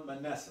firstborn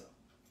Manasseh.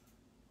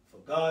 For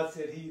God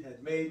said he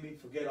had made me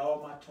forget all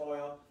my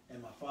toil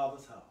and my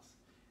father's house.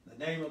 And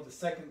the name of the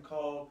second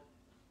called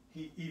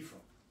he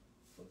Ephraim.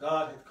 For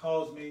God had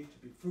caused me to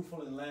be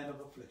fruitful in the land of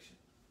affliction.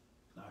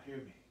 Now hear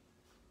me.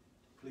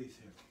 Please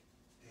hear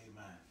me.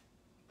 Amen.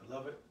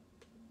 Beloved,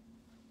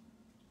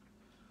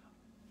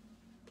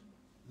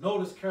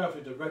 notice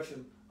carefully the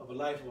direction of a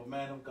life of a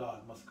man of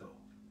God must go.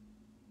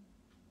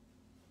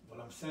 What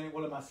am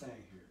I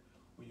saying here?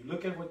 When you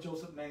look at what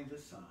Joseph named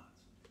his sons,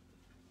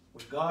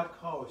 when God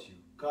calls you,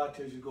 God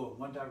tells you to go in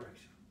one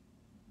direction.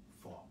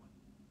 Forward.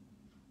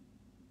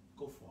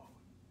 Go forward.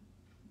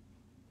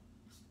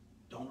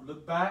 Don't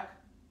look back.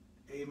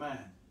 Amen.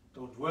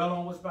 Don't dwell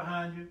on what's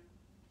behind you.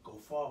 Go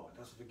forward.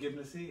 That's what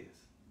forgiveness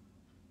is.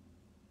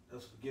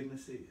 That's what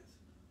forgiveness is.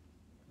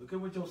 Look at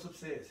what Joseph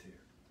says here.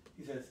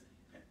 He says,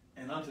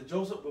 and unto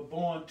Joseph were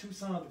born 2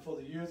 sons before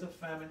the years of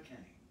famine came.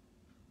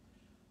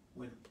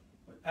 When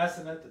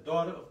Asenath, the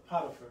daughter of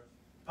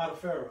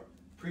Potiphar,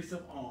 priest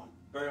of On,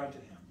 bare unto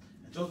him.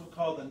 And Joseph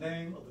called the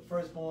name of the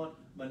firstborn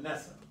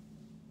Manasseh.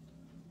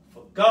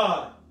 For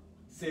God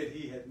said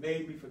he had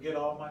made me forget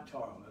all my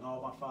toil and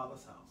all my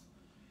father's house.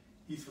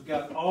 He's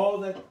forgotten all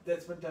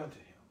that's been done to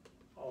him.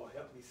 Oh,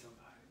 help me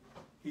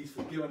somebody. He's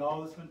forgiven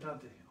all that's been done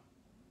to him.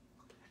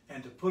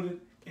 And to put it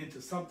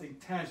into something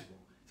tangible,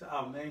 so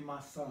I'll name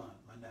my son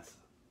Manasseh.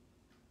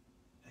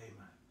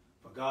 Amen.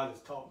 For God has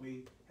taught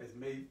me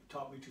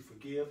to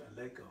forgive and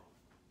let go.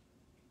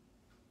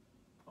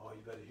 Oh,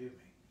 you better hear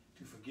me.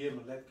 To forgive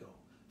and let go.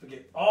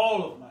 Forget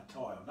all of my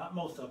toil, not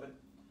most of it,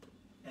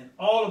 and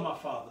all of my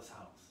father's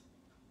house.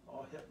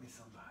 Oh, help me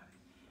somebody.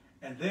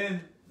 And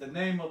then the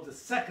name of the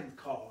second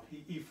called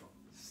he Ephraim.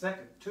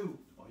 Second, 2.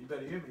 Oh, you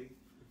better hear me.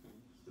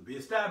 To be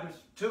established,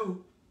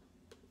 2.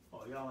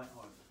 Oh, y'all ain't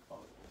hard.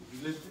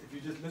 If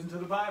you just listen to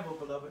the Bible,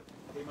 beloved,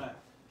 amen.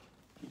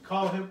 He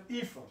called him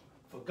Ephraim,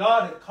 for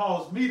God had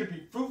caused me to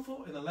be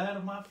fruitful in the land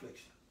of my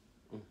affliction.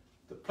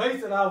 The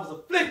place that I was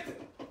afflicted,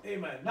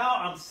 amen. Now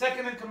I'm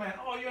second in command.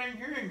 Oh, you ain't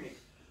hearing me.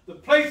 The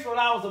place where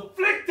I was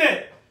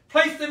afflicted,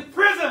 placed in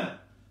prison,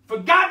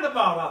 forgotten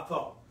about, I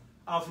thought.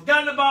 I was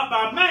forgotten about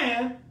by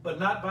man, but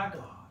not by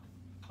God.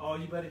 Oh,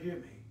 you better hear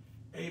me.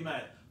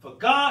 Amen. For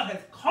God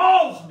has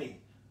caused me,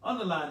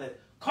 underline that,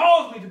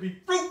 caused me to be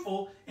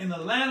fruitful in the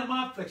land of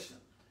my affliction.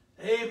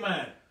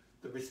 Amen.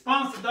 The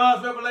response to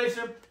God's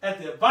revelation, at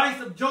the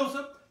advice of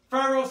Joseph,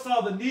 Pharaoh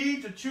saw the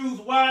need to choose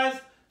a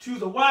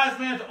wise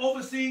man to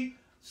oversee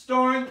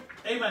storing,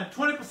 amen,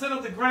 20%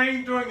 of the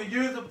grain during the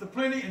years of the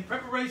plenty in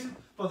preparation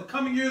for the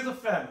coming years of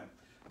famine.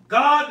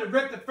 God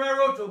directed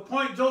Pharaoh to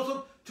appoint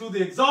Joseph to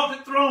the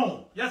exalted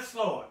throne. Yes,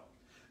 Lord.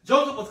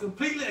 Joseph was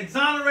completely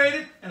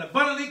exonerated and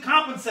abundantly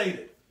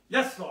compensated.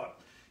 Yes, Lord.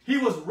 He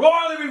was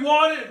royally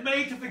rewarded and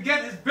made to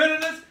forget his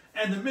bitterness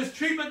and the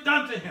mistreatment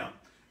done to him.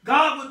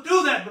 God will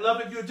do that,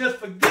 beloved, if you just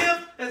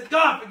forgive as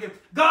God forgives.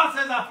 God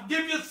says, I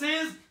forgive your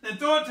sins and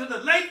throw it to the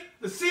lake,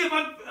 the sea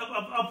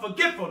of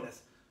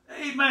forgetfulness.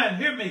 Amen.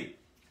 Hear me.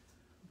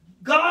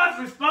 God's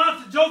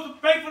response to Joseph's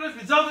faithfulness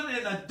resulted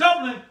in a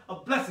doubling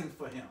of blessings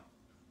for him.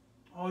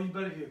 Oh, you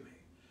better hear me.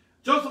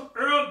 Joseph's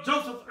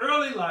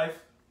early life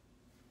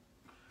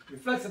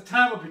reflects a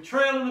time of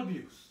betrayal and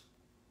abuse.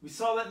 We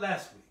saw that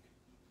last week.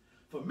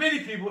 For many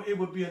people, it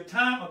would be a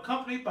time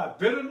accompanied by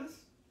bitterness,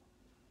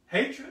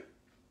 hatred,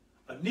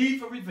 a need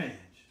for revenge.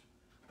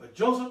 But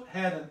Joseph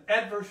had an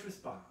adverse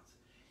response.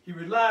 He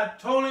relied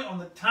totally on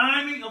the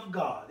timing of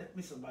God, let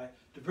me somebody,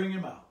 to bring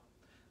him out.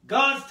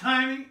 God's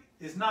timing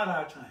is not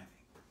our timing.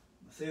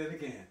 I'll say that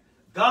again.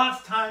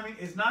 God's timing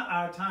is not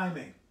our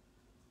timing.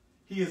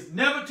 He is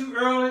never too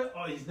early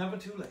or he's never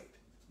too late.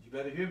 You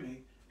better hear me.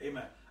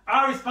 Amen.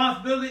 Our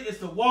responsibility is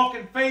to walk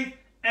in faith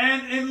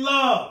and in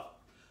love.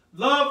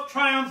 Love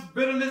triumphs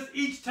bitterness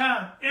each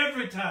time,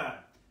 every time.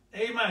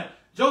 Amen.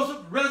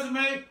 Joseph's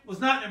resume was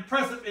not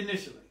impressive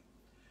initially.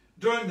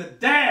 During the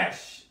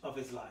dash of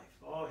his life,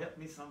 oh, help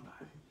me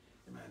somebody.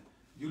 Amen.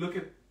 You look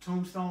at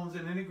tombstones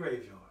in any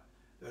graveyard.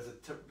 There's a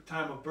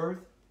time of birth,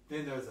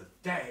 then there's a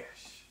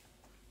dash.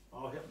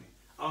 Oh, help me.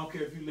 I don't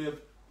care if you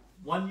live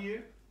 1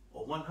 year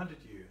or 100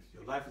 years.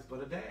 Your life is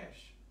but a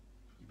dash.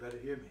 You better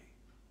hear me.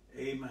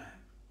 Amen.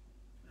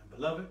 And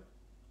beloved,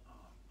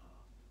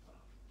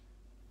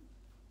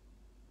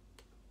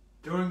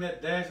 during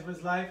that dash of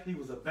his life, he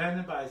was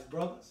abandoned by his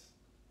brothers.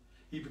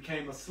 He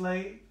became a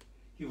slave.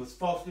 He was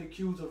falsely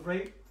accused of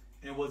rape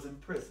and was in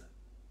prison.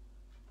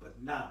 But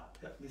now,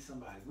 help me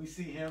somebody, we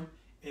see him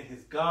in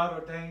his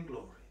God-ordained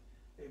glory.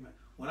 Amen.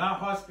 When our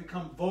hearts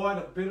become void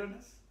of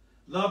bitterness,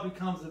 love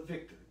becomes a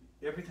victory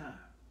every time.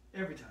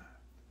 Every time.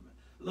 Amen.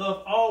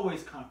 Love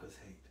always conquers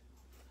hate.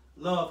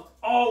 Love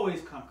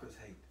always conquers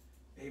hate.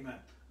 Amen.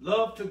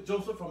 Love took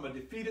Joseph from a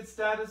defeated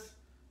status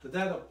to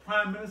that of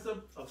prime minister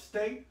of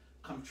state,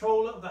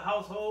 controller of the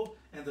household,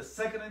 and the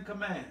second in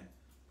command.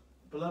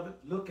 Beloved,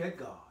 look at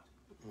God.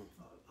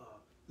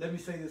 Let me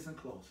say this in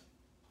closing.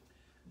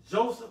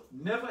 Joseph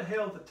never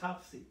held the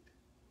top seat.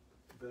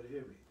 You better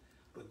hear me.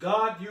 But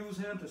God used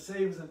him to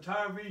save his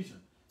entire region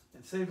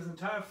and save his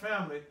entire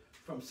family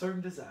from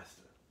certain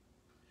disaster.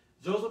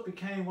 Joseph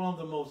became one of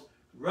the most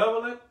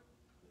relevant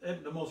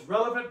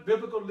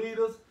biblical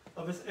leaders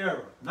of his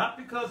era. Not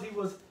because he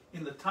was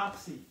in the top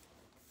seat,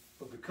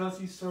 but because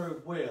he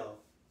served well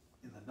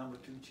in the number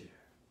 2 chair.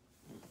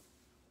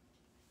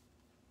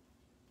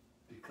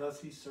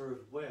 Because he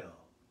served well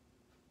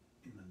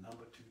in the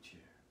number 2 chair.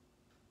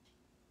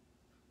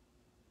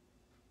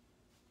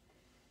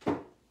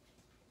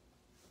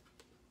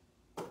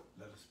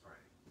 Let us pray.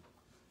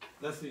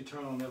 Blessed,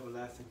 eternal, and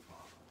everlasting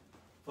Father.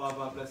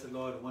 Father, our blessed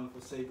Lord, and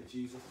wonderful Savior,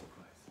 Jesus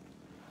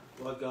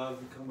Christ. Lord God,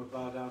 we come and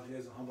bow down here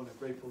as a humble and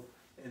grateful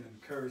and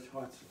encouraged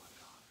hearts, Lord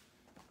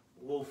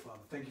God. Oh, Father,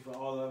 thank you for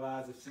all our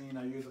eyes have seen,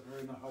 our ears have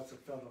heard, and our hearts have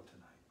felt on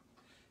tonight.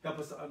 Help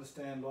us to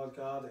understand, Lord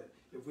God, that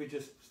if we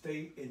just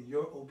stay in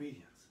your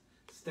obedience,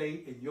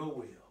 stay in your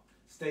will,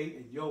 stay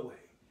in your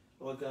way,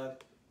 Lord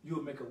God, you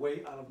will make a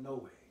way out of no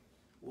way.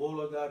 Oh,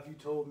 Lord God, if you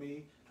told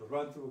me to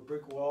run through a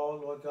brick wall,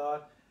 Lord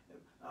God,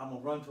 I'm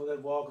going to run through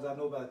that wall because I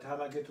know by the time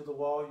I get to the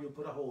wall, you'll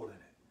put a hole in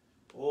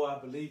it. Oh, I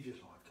believe you,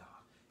 Lord God.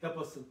 Help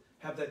us to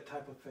have that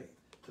type of faith,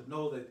 to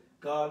know that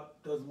God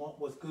doesn't want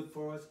what's good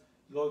for us.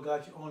 Lord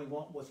God, you only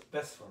want what's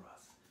best for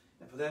us.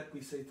 And for that, we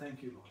say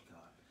thank you, Lord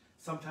God.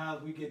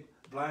 Sometimes we get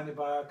blinded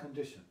by our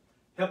condition.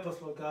 Help us,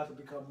 Lord God, to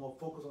become more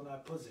focused on our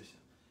position.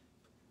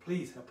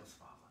 Please help us,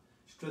 Father.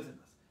 Strengthen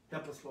us.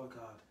 Help us, Lord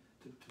God,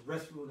 to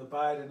rest, rule, and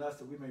abide in us,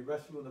 that we may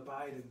rest, rule, and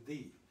abide in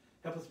thee.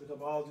 Help us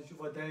become all that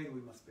you've ordained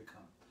we must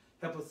become.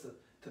 Help us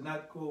to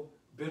not grow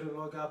bitter,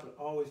 Lord God, but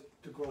always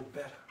to grow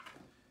better.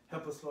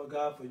 Help us, Lord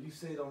God, for you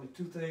said only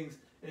 2 things,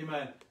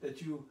 amen,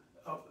 that you,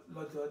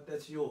 Lord God,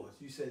 that's yours.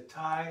 You said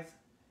tithes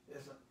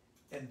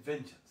and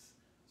vengeance.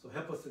 So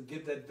help us to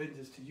give that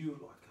vengeance to you,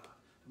 Lord God,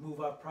 to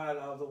move our pride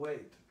out of the way,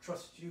 to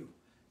trust you,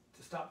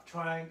 to stop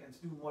trying and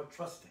to do more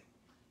trusting.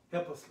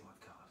 Help us, Lord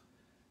God.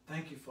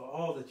 Thank you for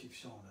all that you've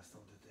shown us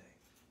on today.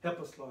 Help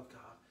us, Lord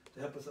God,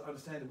 to help us to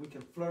understand that we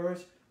can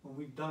flourish when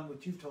we've done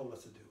what you've told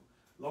us to do.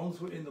 As long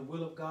as we're in the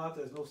will of God,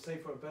 there's no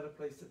safer or better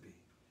place to be.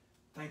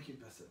 Thank you,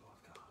 blessed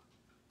Lord God.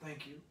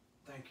 Thank you,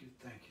 thank you,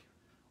 thank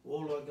you. Oh,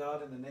 Lord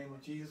God, in the name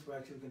of Jesus, we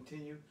actually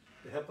continue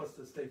to help us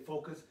to stay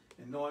focused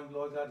in knowing,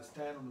 Lord God, to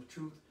stand on the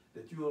truth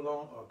that you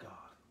alone are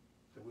God.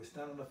 That we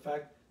stand on the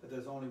fact that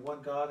there's only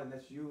one God, and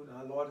that's you, and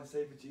our Lord and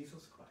Savior,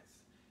 Jesus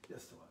Christ.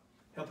 Yes, Lord.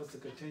 Help us to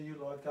continue,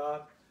 Lord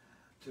God,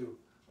 to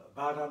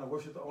bow down and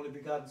worship the only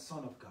begotten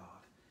Son of God,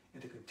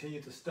 and to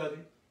continue to study,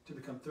 to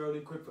become thoroughly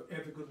equipped for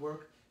every good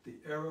work, the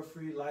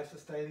error-free,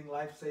 life-sustaining,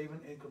 life-saving,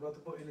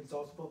 incorruptible,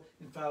 inexhaustible,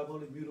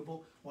 infallible,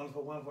 immutable,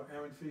 wonderful,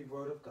 errant-free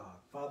Word of God.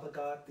 Father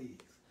God, these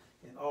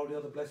and all the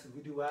other blessings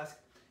we do ask,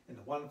 in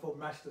the wonderful,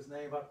 matchless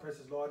name of our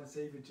precious Lord and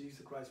Savior, Jesus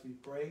Christ, we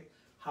pray.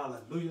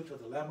 Hallelujah to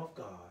the Lamb of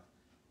God,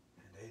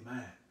 and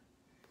amen.